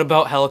 but what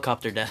about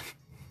helicopter death?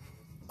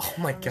 Oh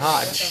my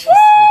god.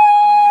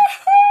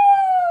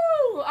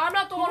 Woo! I'm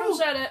not the one who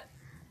said it.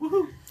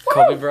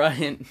 Kobe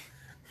Bryant.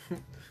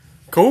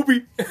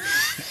 Kobe. He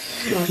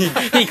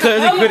clearly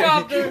couldn't.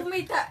 Helicopter.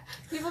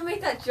 People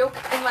made that joke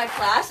in my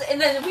class, and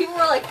then people were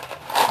like,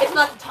 "It's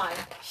not the time.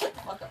 Shut the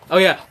fuck up." Oh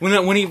yeah,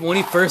 when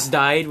he first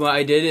died, what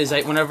I did is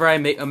whenever I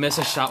miss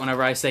a shot,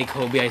 whenever I say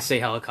Kobe, I say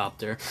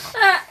helicopter.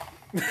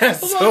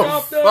 That's so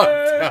Helicopter.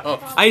 fucked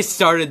up. I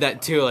started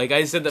that too. Like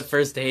I said the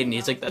first day, and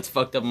he's like, "That's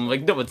fucked up." I'm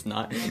like, "No, it's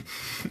not."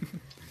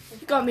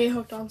 Got me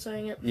hooked on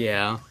saying it.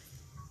 Yeah.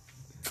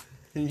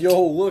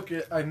 Yo, look!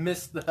 I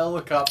missed the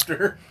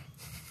helicopter.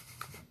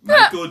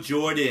 Michael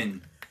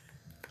Jordan.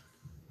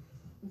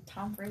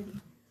 Tom Brady.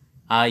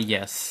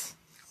 Yes.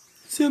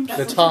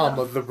 The Tom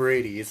of the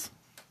Bradys.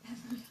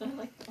 I'm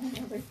like the only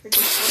other freaking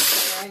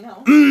sports player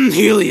I know.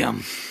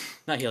 Helium.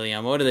 Not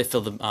helium. What do they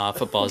fill the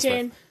footballs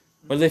Cocaine. with?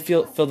 What do they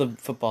fill the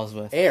footballs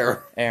with?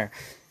 Air. Air.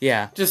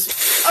 Yeah.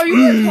 Just Are you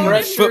retarded?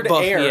 Pressured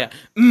Football. air. Yeah.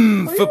 Are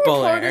you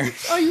Football air.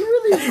 retarded? Are you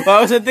really? Well,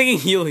 I was thinking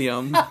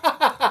helium.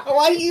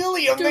 why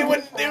helium? They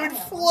would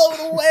float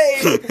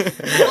away.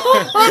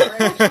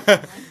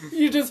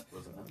 You just.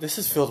 This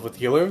is filled with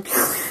helium.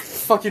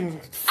 Fucking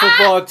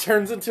football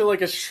turns into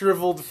like a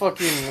shriveled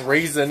fucking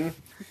raisin.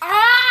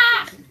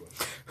 Ah!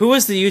 Who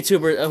was the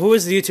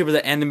YouTuber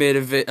that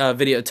animated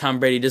video of Tom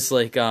Brady just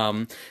like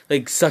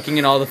sucking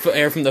in all the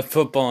air from the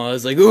football? I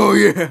was like, oh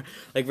yeah,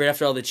 like right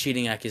after all the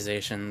cheating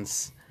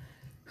accusations.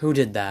 Who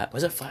did that?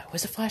 Was it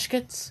Flash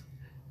Kids?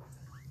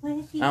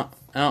 I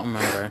don't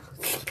remember.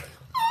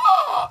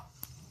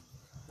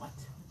 What?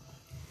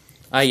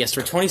 Yes,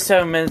 we're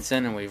 27 minutes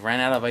in and we ran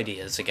out of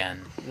ideas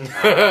again.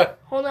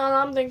 Hold on,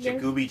 I'm thinking.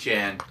 Jacoby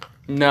Chan.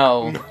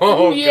 No.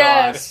 Oh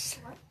Yes.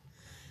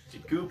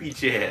 Jacoby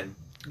Chan.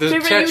 The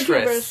Favorite Tetris.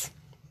 YouTubers.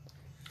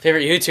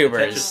 Favorite Tetris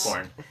YouTubers.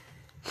 porn.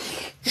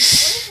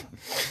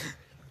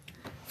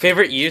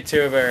 Favorite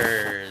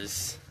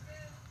YouTubers.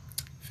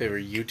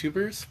 Favorite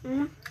YouTubers?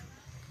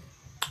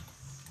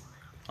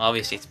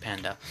 Obviously, it's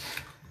Panda.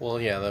 Well,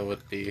 yeah, that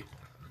would be.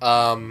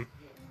 Who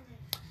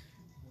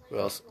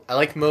else? I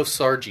like Mo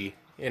Sargi,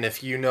 and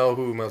if you know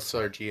who Mo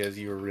Sargi is,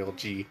 you're a real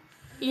G.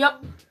 Yep.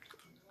 I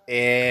think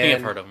I've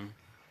And heard of him.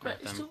 Gray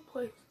still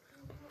plays.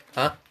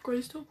 Huh?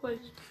 Gray still plays.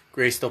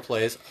 Gray still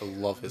plays. I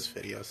love his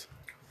videos.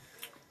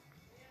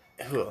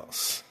 Who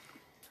else?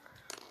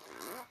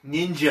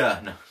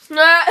 Ninja. No.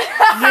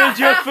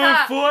 Ninja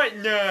for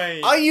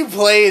Fortnite. All you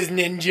play is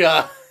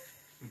Ninja.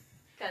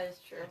 That is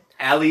true.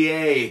 Ali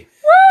A.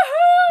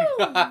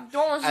 Woohoo!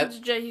 Don't listen to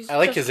Jay. He's I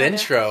like just his kinda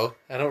intro.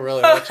 I don't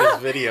really watch his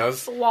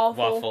videos.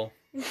 Waffle.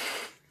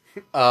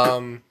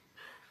 Waffle.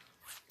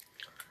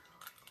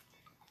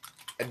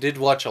 I did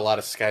watch a lot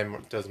of Sky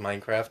Does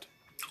Minecraft.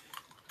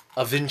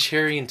 A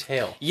Venturian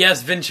Tale.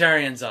 Yes,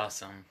 Venturian's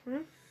awesome.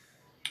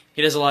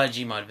 He does a lot of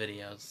Gmod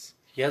videos.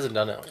 He hasn't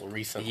done it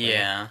recently.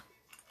 Yeah.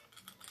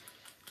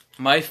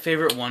 My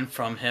favorite one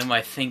from him,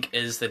 I think,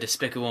 is the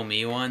Despicable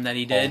Me one that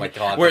he did. Oh my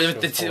God, Where that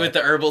with the show's with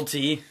the herbal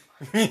tea.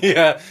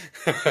 Yeah.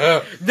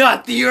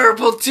 Not the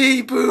herbal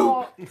tea,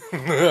 boo.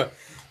 Oh,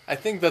 I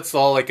think that's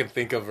all I can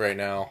think of right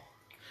now.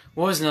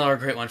 What was another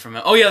great one from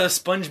him? Oh yeah, the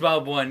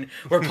SpongeBob one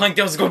where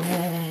Plankton was going.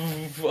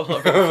 All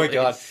over the Oh my place.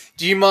 god.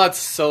 Gmod's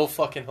so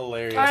fucking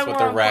hilarious I with want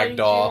their to play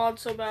ragdoll. Gmod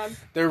so bad.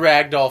 Their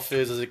ragdoll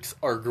physics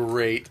are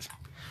great.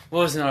 What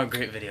was another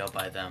great video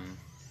by them?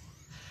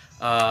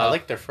 I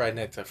like their Friday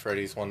Nights at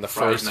Freddy's one. The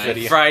Friday first Night.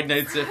 video. Friday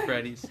Nights at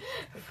Freddy's.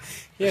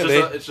 Yeah,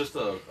 It's just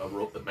a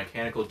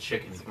mechanical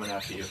chicken coming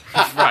after you.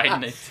 Friday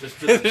Nights.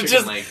 Just a chicken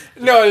Just- leg.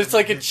 No, it's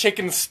like a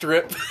chicken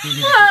strip.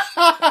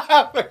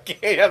 For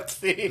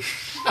KFC.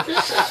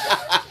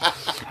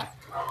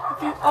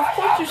 Of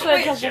course, you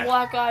said just the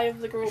black eye of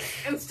the group.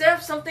 Instead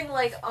of something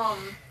like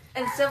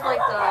instead of like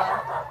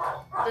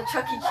the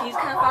Chuck E. Cheese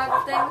kind of vibe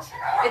of things,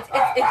 it's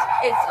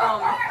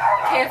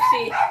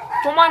KFC.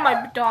 Don't mind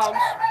my dogs.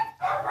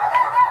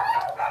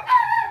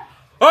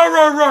 Arr,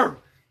 arr, arr.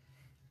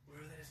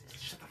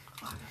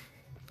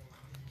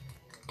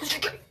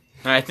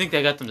 I think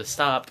I got them to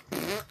stop.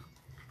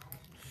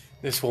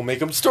 This will make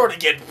them start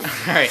again.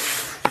 Alright.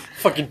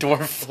 Fucking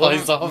dwarf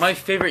flies off. My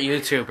favorite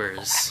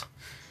YouTubers.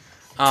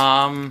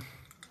 Can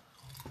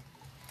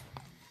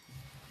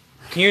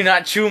you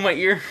not chew my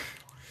ear?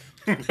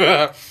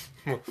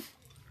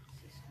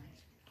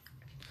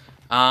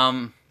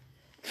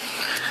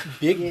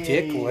 Big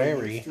Dick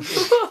Larry.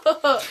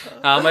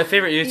 My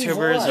favorite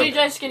YouTubers what?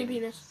 DJ Skinny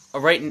Penis.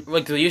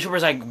 like the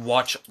YouTubers I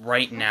watch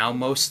right now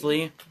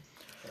mostly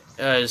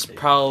is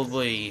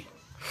probably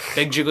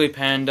Big Jiggly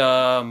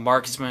Panda,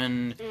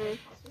 Marksman,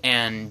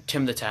 and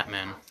Tim the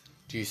Tatman.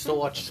 Do you still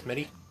watch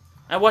Smitty?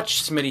 I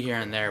watch Smitty here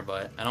and there,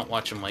 but I don't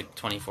watch him like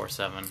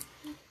 24/7.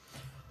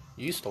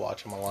 You used to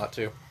watch him a lot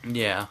too.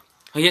 Yeah,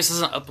 I guess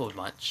doesn't upload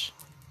much.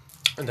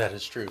 That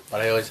is true,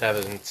 but I always have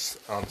it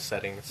on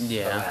settings.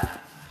 Yeah,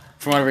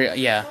 from whatever.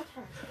 Yeah,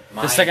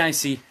 the second I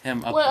see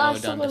him Wait, I upload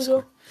still on gotta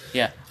Discord. go.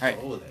 Yeah, all right.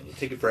 Oh, that will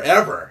take it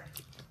forever.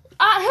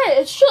 Hey,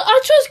 I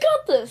just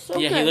got this.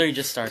 Okay. Yeah, he literally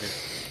just started.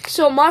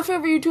 So my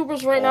favorite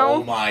YouTubers right Oh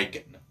now my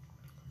goodness.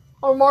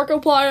 are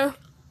Markiplier,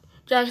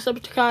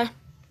 Jacksepticeye,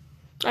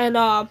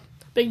 and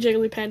Big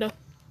Jiggly Panda.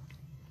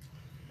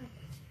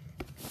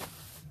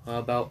 How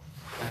about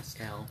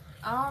Pascal?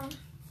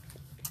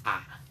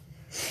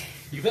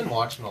 You've been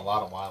watching a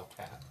lot of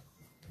Wildcat.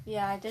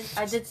 Yeah,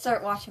 I did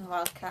start watching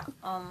Wildcat.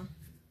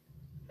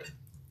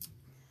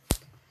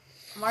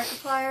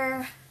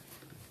 Markiplier.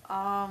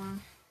 I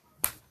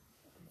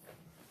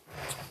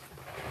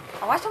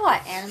watched a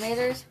lot of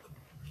animators.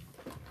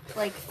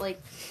 Like the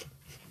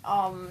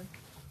Odd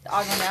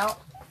One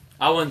Out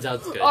That one's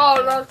out good.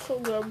 Oh, that's so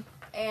good.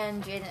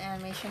 and Jaden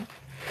Animation.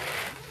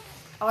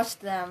 I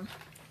watched them.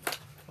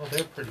 Oh,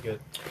 they're pretty good.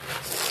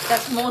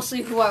 That's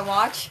mostly who I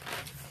watch.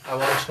 I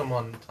watch them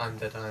on time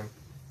to time.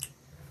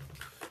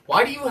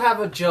 Why do you have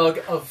a jug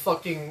of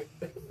fucking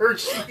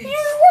Hershey's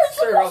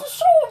syrup?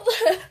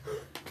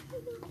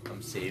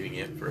 I'm saving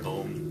it for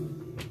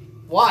home.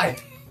 Why?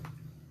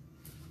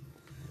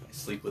 I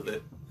sleep with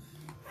it.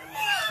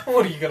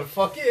 What are you gonna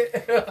fuck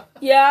it?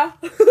 Yeah.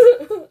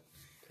 It'd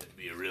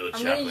be a real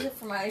I'm gonna use chocolate. it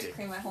for my ice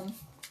cream at home.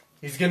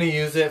 He's gonna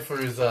use it for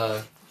his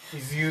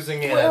He's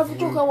using it Wait, I as have a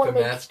joke lube I want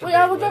to to make. masturbate Wait, I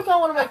have a with. joke I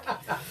want to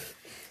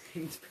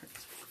make.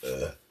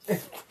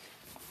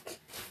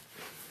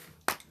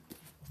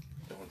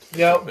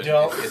 Nope,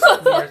 don't. It's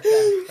a- Where's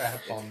that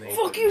crap on me?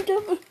 Fuck you,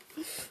 Devin.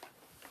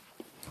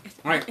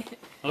 Alright,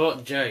 how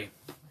about Jay?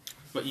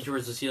 What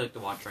YouTubers does he like to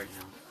watch right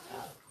now?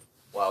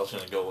 Well, I was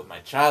gonna go with my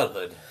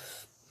childhood.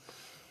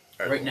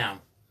 Right now.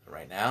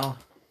 Right now.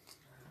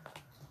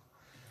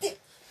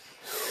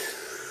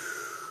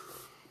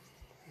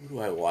 Who do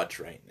I watch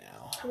right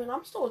now? I mean,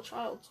 I'm still a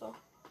child, so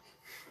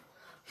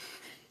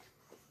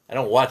I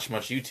don't watch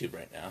much YouTube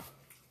right now.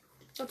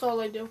 that's all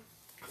I do.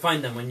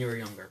 Find them when you were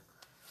younger.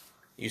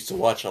 Used to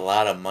watch a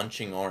lot of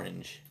Munching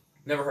Orange.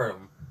 Never heard of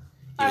them.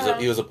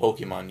 He was a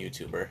Pokemon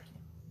YouTuber.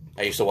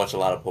 I used to watch a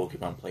lot of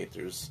Pokemon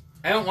playthroughs.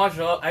 I don't watch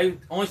a lot. I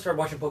only started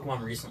watching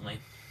Pokemon recently.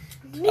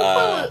 Didn't you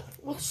play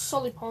with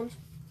Sully Pons?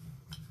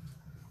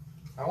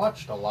 I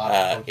watched a lot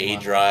of Pokemon A when I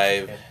was a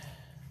Drive. kid.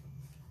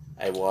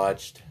 I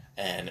watched,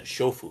 and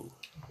Shofu.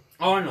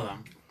 Oh, I know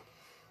them.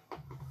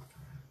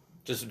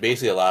 Just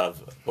basically a lot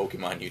of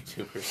Pokemon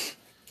YouTubers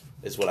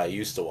is what I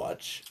used to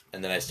watch.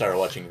 And then I started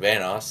watching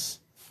Vanoss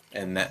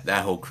and that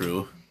whole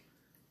crew.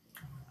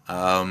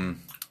 And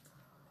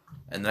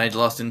then I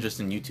lost interest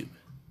in YouTube.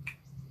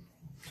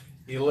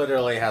 He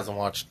literally hasn't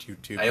watched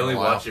YouTube. I only in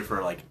a while. watch it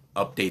for like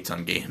updates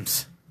on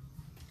games.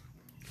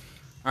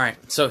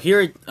 Alright, so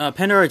here,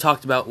 Panda already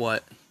talked about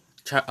what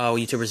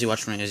YouTubers he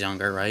watched when he was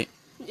younger, right?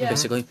 Yeah.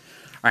 Basically.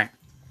 Alright.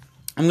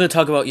 I'm going to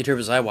talk about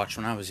YouTubers I watched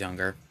when I was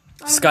younger.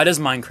 Scott does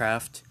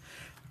Minecraft.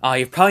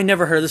 You've probably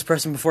never heard of this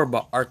person before,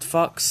 but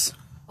Artfox.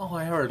 Oh,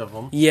 I heard of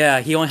him. Yeah,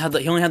 he only had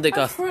like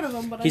I've heard of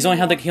him, but he only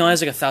had like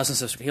 1,000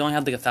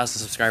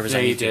 subscribers Yeah,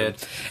 on he YouTube. did.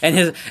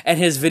 And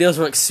his videos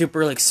were like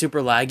super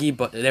laggy,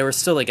 but they were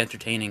still like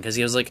entertaining because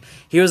he was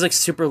like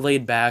super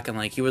laid back and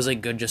like he was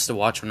like good just to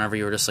watch whenever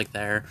you were just like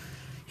there.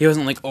 He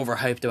wasn't like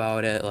overhyped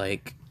about it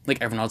like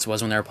everyone else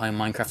was when they were playing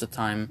Minecraft at the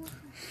time.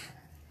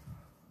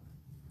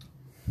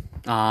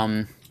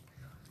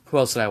 Who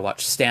else did I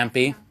watch?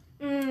 Stampy.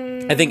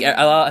 I think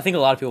a lot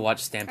of people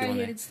watch Stampy I when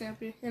hated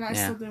Stampy, and I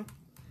Yeah. still do.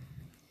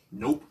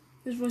 Nope.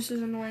 His voice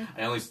is annoying.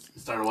 I only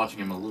started watching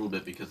him a little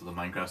bit because of the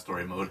Minecraft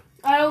story mode.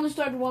 I only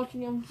started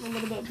watching him a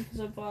little bit because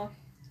of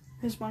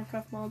his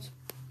Minecraft mods.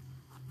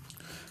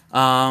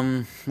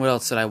 What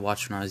else did I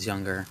watch when I was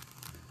younger?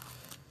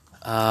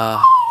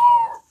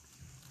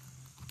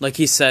 Like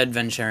he said,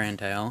 Venturian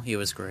Tale. He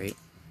was great.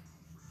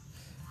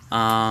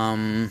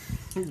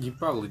 You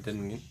probably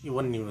didn't. You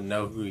wouldn't even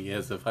know who he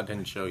is if I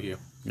didn't show you.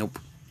 Nope.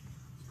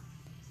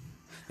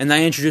 And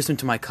I introduced him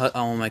to my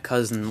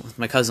cousin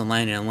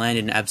Landon, and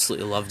Landon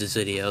absolutely loved his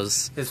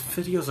videos. His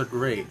videos are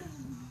great,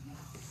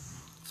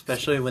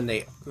 especially when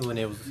it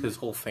was his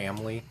whole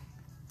family,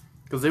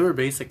 because they were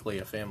basically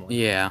a family.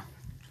 Yeah.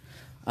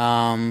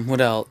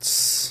 What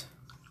else?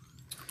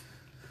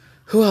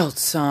 Who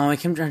else? I'm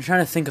trying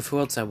to think of who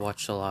else I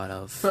watched a lot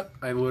of.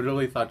 I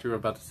literally thought you were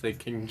about to say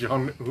King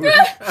Jong-un.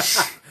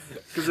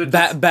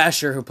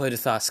 Basher, who played with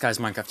Sky's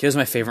Minecraft. He was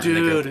my favorite in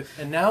the group. Dude,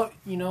 and now,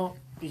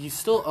 he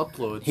still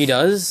uploads. He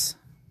does?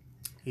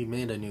 He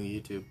made a new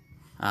YouTube.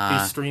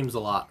 He streams a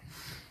lot.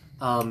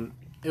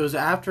 It was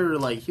after,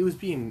 he was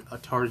being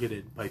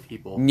targeted by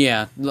people.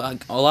 Yeah,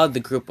 like, a lot of the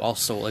group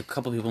also, a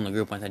couple people in the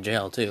group went to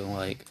jail, too,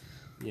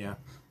 Yeah.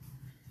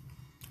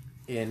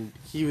 And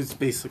he was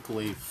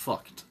basically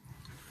fucked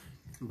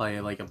by,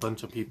 a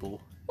bunch of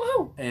people.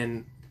 Whoa!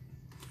 And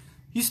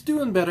he's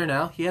doing better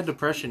now. He had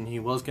depression. He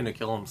was going to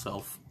kill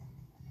himself.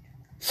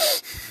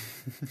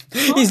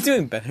 He's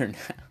doing better now.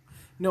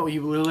 No, he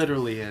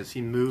literally is.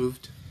 He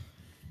moved.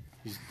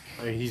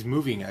 He's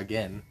moving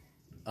again.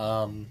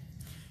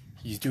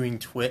 He's doing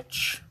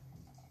Twitch.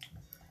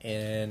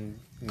 And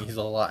he's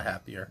a lot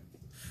happier.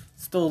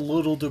 Still a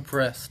little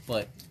depressed,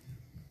 but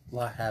a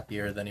lot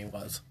happier than he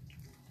was.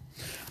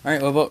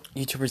 Alright, what about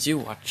YouTubers you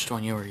watched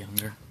when you were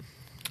younger?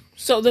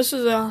 So this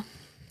is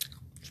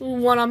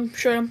one I'm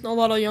sure a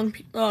lot of young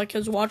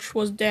kids watched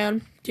was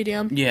Dan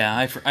TDM. Yeah,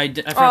 I've heard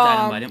that name,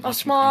 but I didn't watch a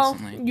small him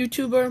constantly.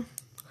 YouTuber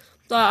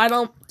that I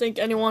don't think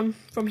anyone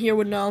from here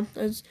would know.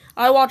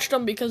 I watched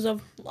him because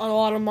of a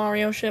lot of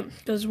Mario shit.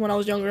 Because when I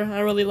was younger, I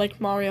really liked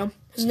Mario.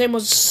 His name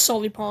was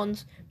Sully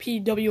Pawns,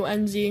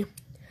 PWNZ.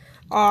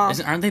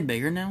 Aren't they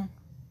bigger now?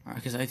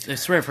 Because I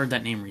swear I've heard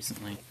that name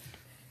recently.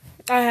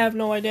 I have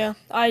no idea.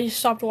 I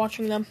stopped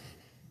watching them.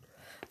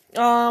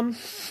 And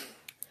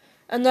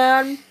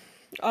then,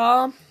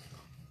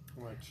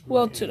 who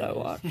else did I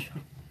watch?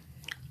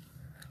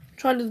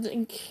 Trying to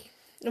think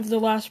of the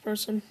last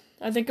person.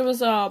 I think it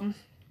was,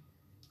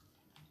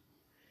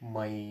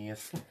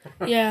 Mice.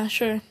 yeah,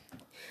 sure.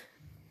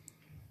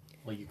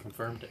 Well, you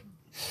confirmed it.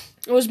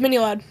 It was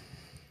Minilad.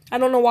 I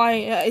don't know why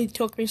it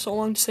took me so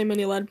long to say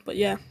Minilad, but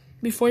yeah.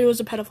 Before he was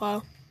a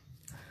pedophile.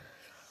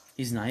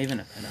 He's not even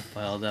a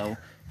pedophile, though.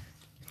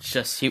 It's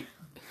just,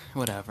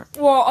 whatever.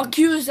 Well,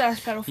 accused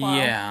as pedophile.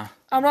 Yeah.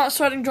 I'm not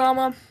starting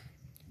drama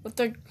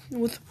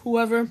with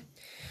whoever.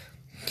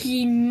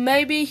 He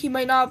may be, he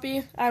might not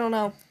be. I don't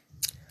know.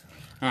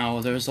 Oh,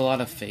 well, there's a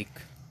lot of fake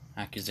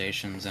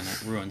accusations, and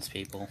it ruins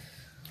people.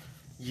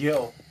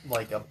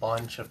 A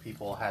bunch of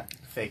people had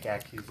fake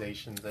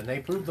accusations, and they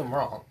proved them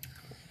wrong.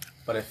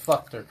 But it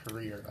fucked their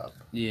career up.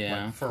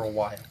 Yeah. For a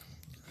while.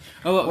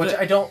 Oh, Which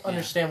I don't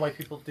understand why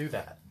people do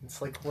that. It's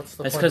what's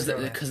the It's point?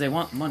 because they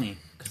want money.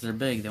 Because they're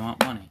big, they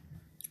want money.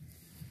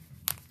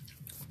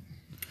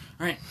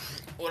 Alright,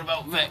 what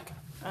about Vic?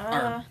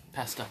 Or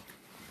passed up.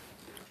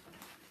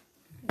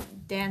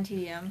 Dan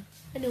TDM.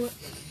 I knew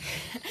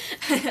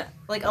it.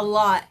 A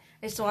lot.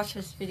 I used to watch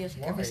his videos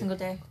Why? every single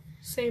day.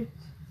 Same.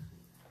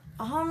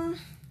 I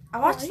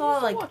watched a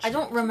lot of, watch I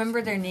don't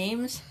remember their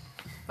names,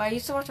 but I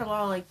used to watch a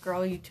lot of,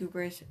 girl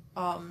YouTubers,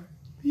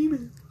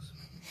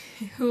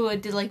 who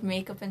did,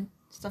 makeup and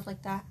stuff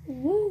like that.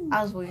 Woo.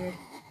 That was weird.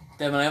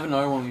 Devin, I have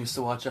another one we used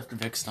to watch after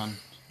Vic's done.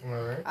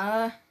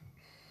 Alright.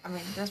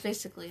 That's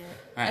basically it.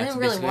 Alright, I that's didn't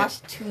really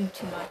basically watch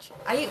too much.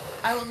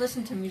 I would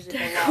listen to music a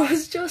That lot.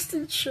 was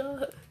Justin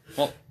Shut.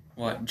 Well,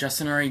 what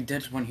Justin already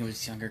did when he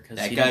was younger. Cause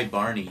That he guy didn't-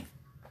 Barney.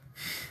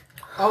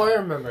 Oh, I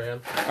remember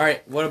him.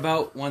 Alright, what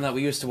about one that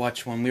we used to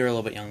watch when we were a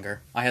little bit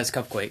younger? I has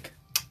Cupquake.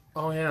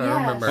 Oh, yeah, Yeah. I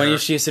remember When her.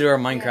 she used to do our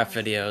Minecraft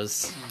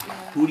videos.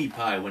 Hootie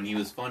Pie when he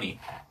was funny.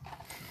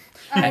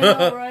 I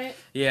know, right?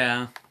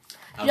 Yeah.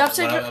 I'm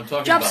Jacksepticeye about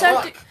 20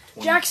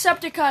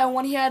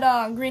 when he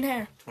had green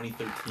hair.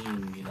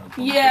 2013,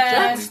 Yeah.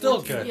 Jack's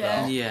still good,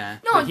 Yeah. Yeah.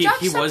 No, But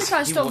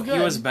Jacksepticeye's still He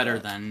good. was better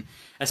then.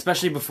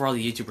 Especially before all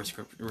the YouTube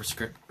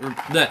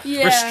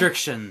Yeah.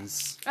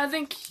 restrictions. I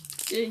think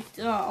a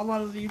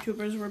lot of the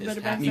YouTubers were His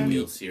better back Happy then.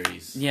 Meal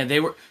series. Yeah,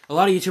 a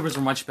lot of YouTubers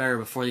were much better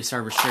before they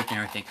started restricting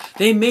everything.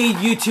 They made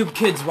YouTube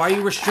Kids. Why are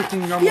you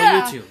restricting normal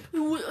YouTube?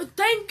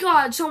 Thank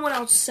God someone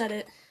else said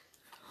it.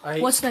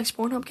 What's next,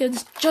 Pornhub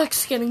Kids?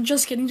 Just kidding. Ew! Ew!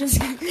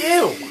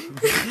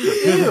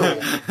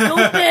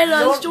 Don't ban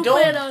us. Don't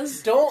ban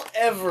us. Don't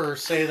ever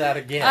say that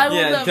again. I will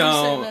never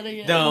say that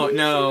again. Don't,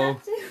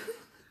 no.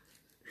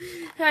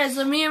 Guys,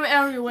 a meme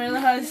everywhere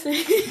that I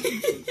say.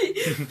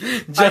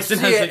 Justin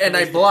I see it, and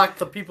I block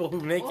the people who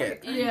make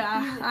it.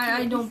 Yeah,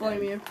 I don't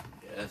blame you.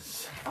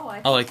 Yes. Oh,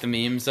 I like the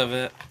memes of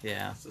it.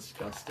 Yeah. It's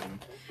disgusting.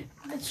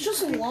 It's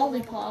just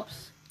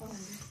lollipops.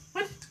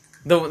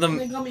 The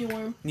The gummy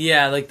worm.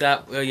 yeah, like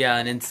that. Yeah,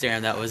 on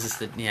Instagram, that was just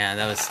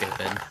that was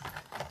stupid.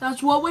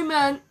 That's what we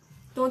meant.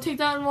 Don't take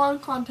that in wrong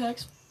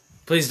context.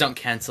 Please don't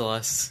cancel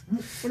us.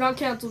 We're not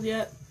canceled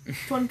yet.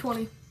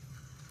 2020.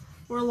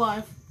 We're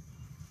alive.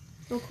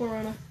 No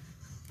corona.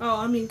 Oh,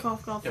 I mean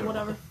cough, or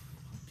whatever.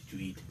 Did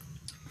you eat?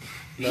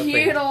 He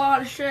ate a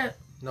lot of shit.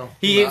 No.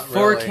 He ate not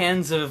 4 really.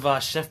 cans of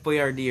Chef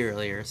Boyardee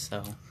earlier,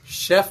 so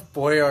Chef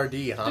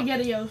Boyardee, huh?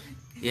 SpaghettiOs.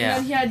 And yeah.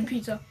 then he had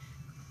pizza.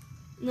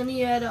 And then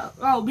he had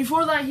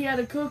before that he had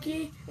a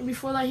cookie, and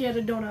before that he had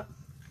a donut.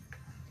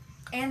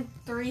 And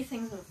 3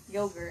 things of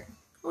yogurt.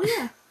 Oh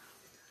yeah.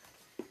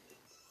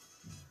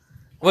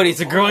 What?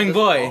 He's a growing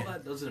boy. All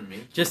that doesn't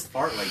mean Just-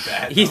 fart like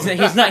that.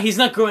 He's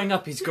not growing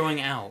up. He's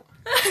growing out.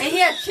 And he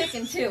had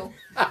chicken too.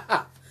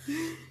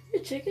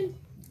 Your chicken?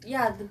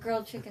 Yeah, the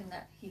grilled chicken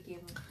that he gave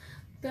him.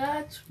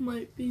 That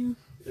might be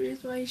the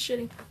reason why he's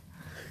shitting.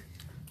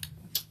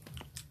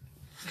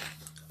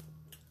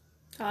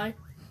 Hi.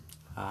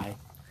 Hi.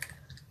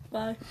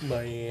 Bye.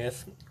 My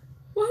ass.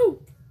 Woohoo!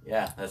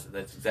 Yeah, that's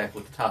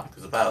exactly what the topic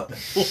is about.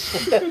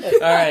 All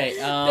right.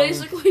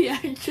 Basically,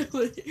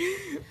 actually.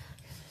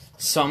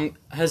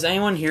 Has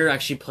anyone here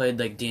actually played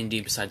like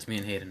D&D besides me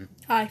and Hayden?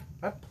 Hi.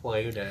 I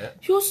played it.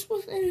 He was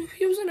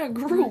in a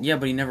group. Yeah,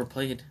 but he never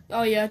played.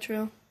 Oh yeah,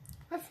 true.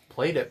 I've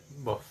played it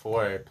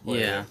before I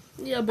played Yeah.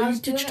 it. Yeah, I but was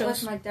you doing ditched it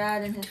us. with my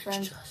dad and his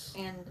friends,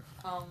 and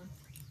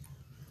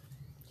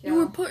You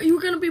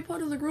were gonna be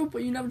part of the group,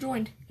 but you never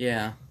joined.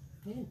 Yeah.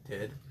 You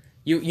did.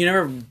 You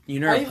never I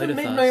played even with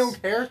made us. my own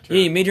character.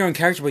 Yeah, you made your own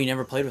character, but you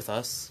never played with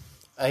us.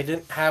 I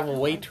didn't have a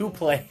way to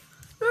play.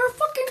 You're a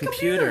fucking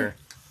Computer.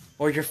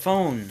 Or your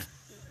phone.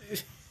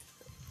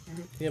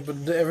 Yeah,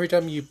 but every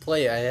time you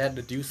play, I had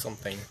to do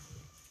something.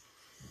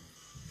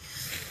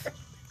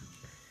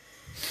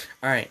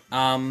 All right.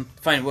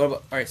 Fine. What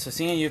about? All right. So,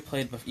 seeing you've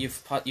played, you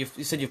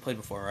said you've played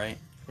before, right?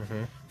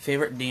 Mhm.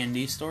 Favorite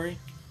D&D story?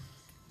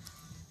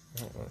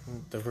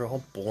 They were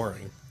all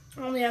boring.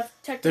 I only have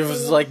technically. There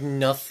was like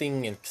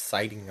nothing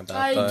exciting about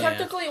I that.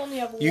 technically only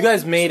have. You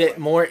guys made it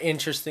more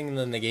interesting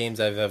than the games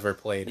I've ever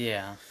played.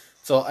 Yeah.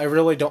 So I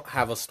really don't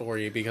have a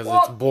story because Well,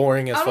 it's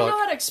boring as I don't know fuck.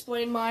 how to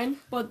explain mine,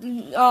 but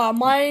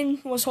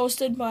mine was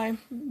hosted by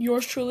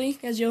yours truly,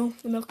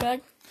 Ezio the Milk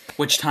Bag.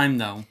 Which time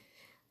though?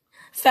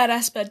 Fat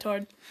ass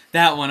bedtard.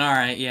 That one. All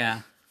right.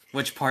 Yeah.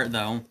 Which part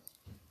though?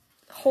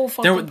 Whole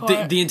fucking The,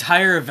 part. the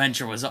entire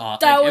adventure was awesome.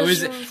 That It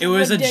was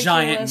was a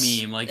giant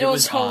ridiculous. meme. Like it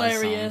was awesome.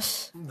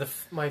 hilarious.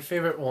 My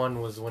favorite one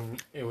was when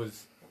it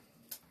was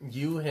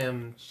you,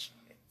 him,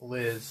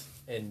 Liz,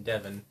 and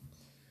Devin.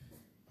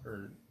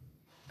 Or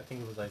I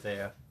think it was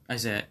Isaiah.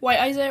 Isaiah. White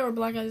Isaiah or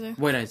Black Isaiah?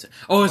 Wait, Isaiah.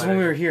 Oh, it was White when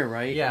we were Isaiah. here,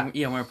 right? Yeah.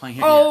 Yeah, when we were playing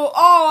here. Oh,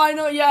 I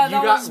know. Yeah, You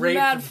that got was raped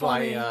mad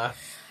funny. by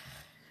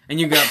And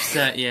you got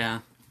upset. Yeah.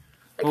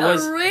 I What got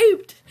was?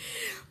 raped.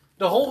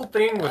 the whole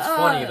thing was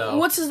funny though.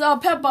 What's his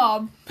Pet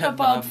Bob? Pet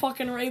Bob Bob.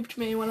 fucking raped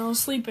me when I was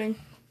sleeping.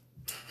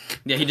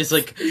 Yeah, he just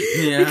like.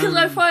 Yeah. Because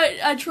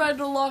I tried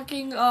to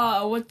locking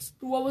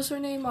what was her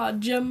name?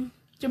 Jim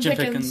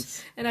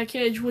Pickens in a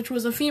cage, which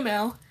was a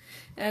female,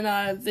 and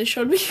they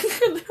showed me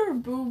her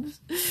boobs,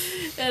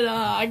 and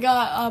I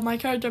got my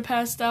character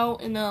passed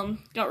out and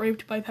got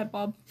raped by Pet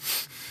Bob.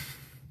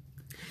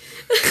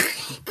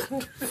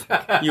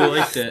 You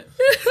liked it.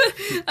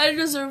 I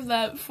deserve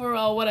that for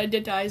what I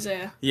did to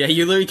Isaiah. Yeah,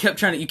 you literally kept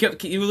trying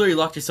to. You literally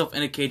locked yourself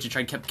in a cage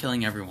and kept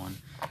killing everyone.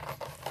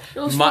 It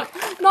was My-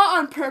 not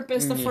on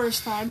purpose the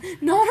first time.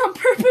 Not on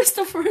purpose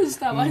the first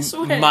time. I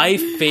swear. My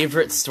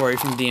favorite story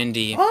from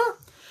D&D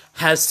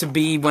has to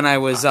be when I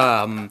was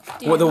well,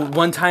 the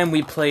one time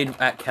we played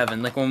at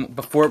Kevin, like right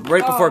before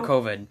Oh.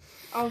 COVID.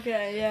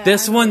 Okay, yeah.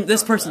 This I know what one, you're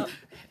this talking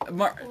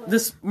person,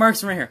 this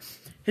Mark's right here.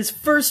 His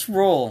first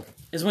roll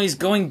is when he's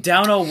going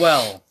down a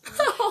well.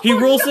 about. He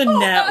rolls a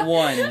nat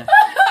 1.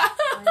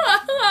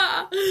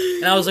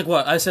 And I was like,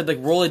 what? I said like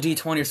roll a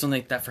d20 or something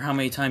like that for how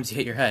many times you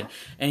hit your head.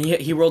 And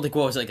he rolled like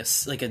what was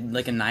it,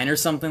 like a 9 or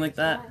something like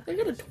that. I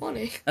got a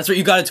 20. That's right,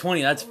 you got a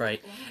 20, that's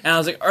right. And I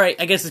was like, alright,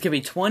 I guess this could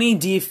be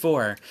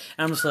 20d4. And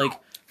I'm just like,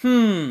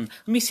 let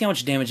me see how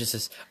much damage this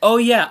is. Oh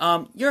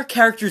yeah, your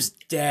character's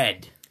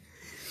dead.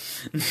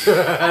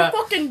 I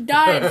fucking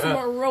died from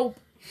a rope.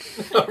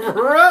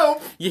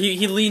 Rope!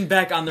 He leaned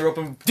back on the rope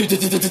and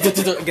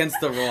against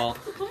the wall.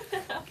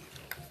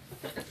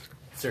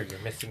 Sir, you're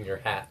missing your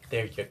hat.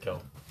 There you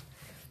go.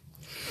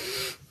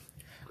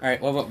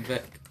 Alright, what about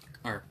Vic?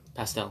 Or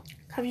Pastel?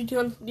 Have you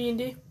done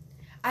D&D,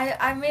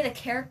 I made a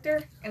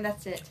character, and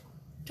that's it.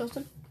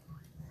 Justin?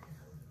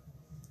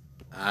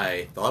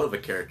 I thought of a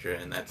character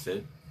and that's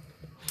it.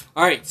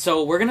 Alright,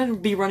 so we're gonna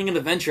be running an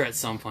adventure at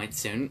some point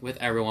soon with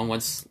everyone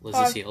once Liz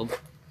is healed.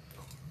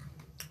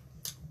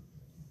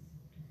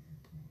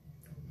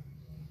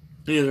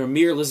 Either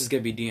me or Liz is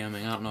gonna be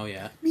DMing, I don't know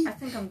yet. I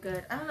think I'm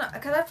good. I don't know,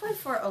 because I played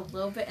for a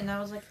little bit, and I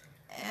was like,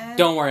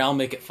 Don't worry, I'll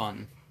make it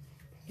fun.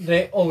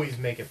 They always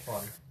make it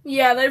fun.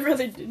 Yeah, they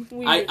really did.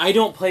 I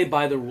don't play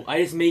by the rule.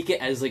 I just make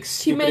it as like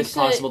stupid as makes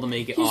possible it- to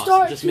make it he awesome.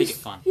 start- Just make it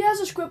he's- fun. He has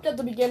a script at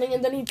the beginning,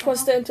 and then he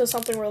twists it into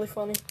something really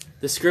funny.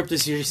 The script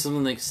is usually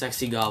something like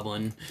sexy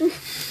goblin.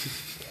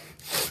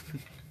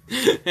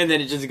 And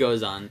then it just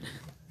goes on.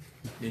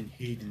 Then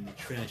hid in the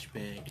trash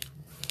bag.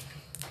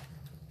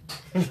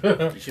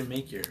 You should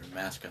make your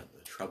mascot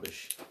the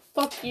Rubbish.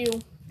 Fuck you.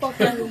 Fuck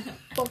you.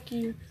 Fuck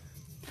you.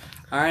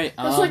 All right.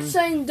 That's like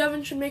saying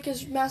Devin should make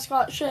his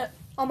mascot shit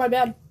on my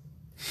bed.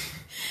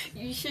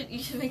 You should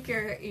make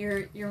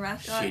your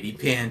mascot. Shitty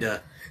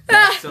panda.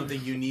 That's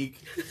something unique.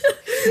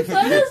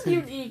 That is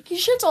unique. He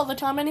shits all the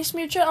time and he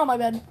smeared shit on my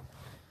bed.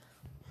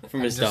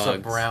 from his Just dogs.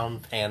 a brown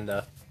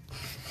panda.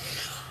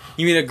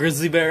 You mean a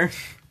grizzly bear?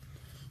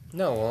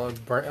 No,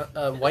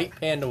 a white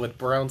panda with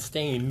brown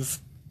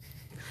stains.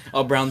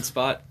 Oh, brown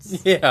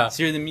spots. Yeah.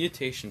 So you're the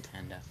mutation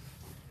panda.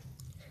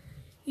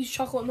 He's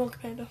chocolate milk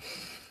panda.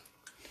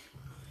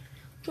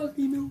 Chocolate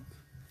milk.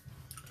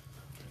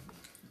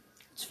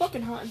 It's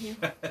fucking hot in here.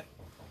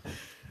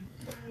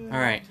 All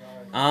right.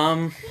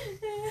 Oh,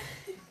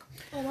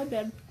 my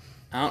bad.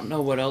 I don't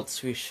know what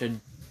else we should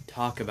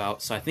talk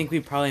about, so I think we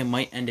probably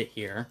might end it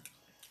here.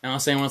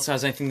 Unless anyone else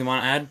has anything they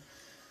want to add.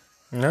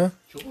 No?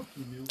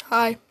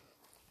 Hi.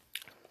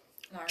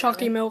 Not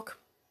Chalky really. milk.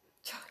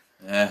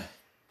 Eh.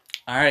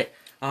 All right.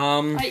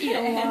 I eat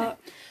a lot.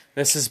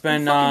 This has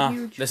been fucking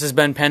huge. this has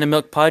been Panda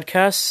Milk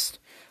Podcast.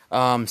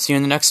 See you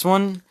in the next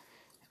one,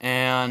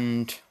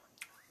 and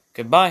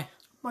goodbye.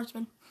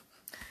 Marksman.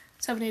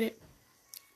 788.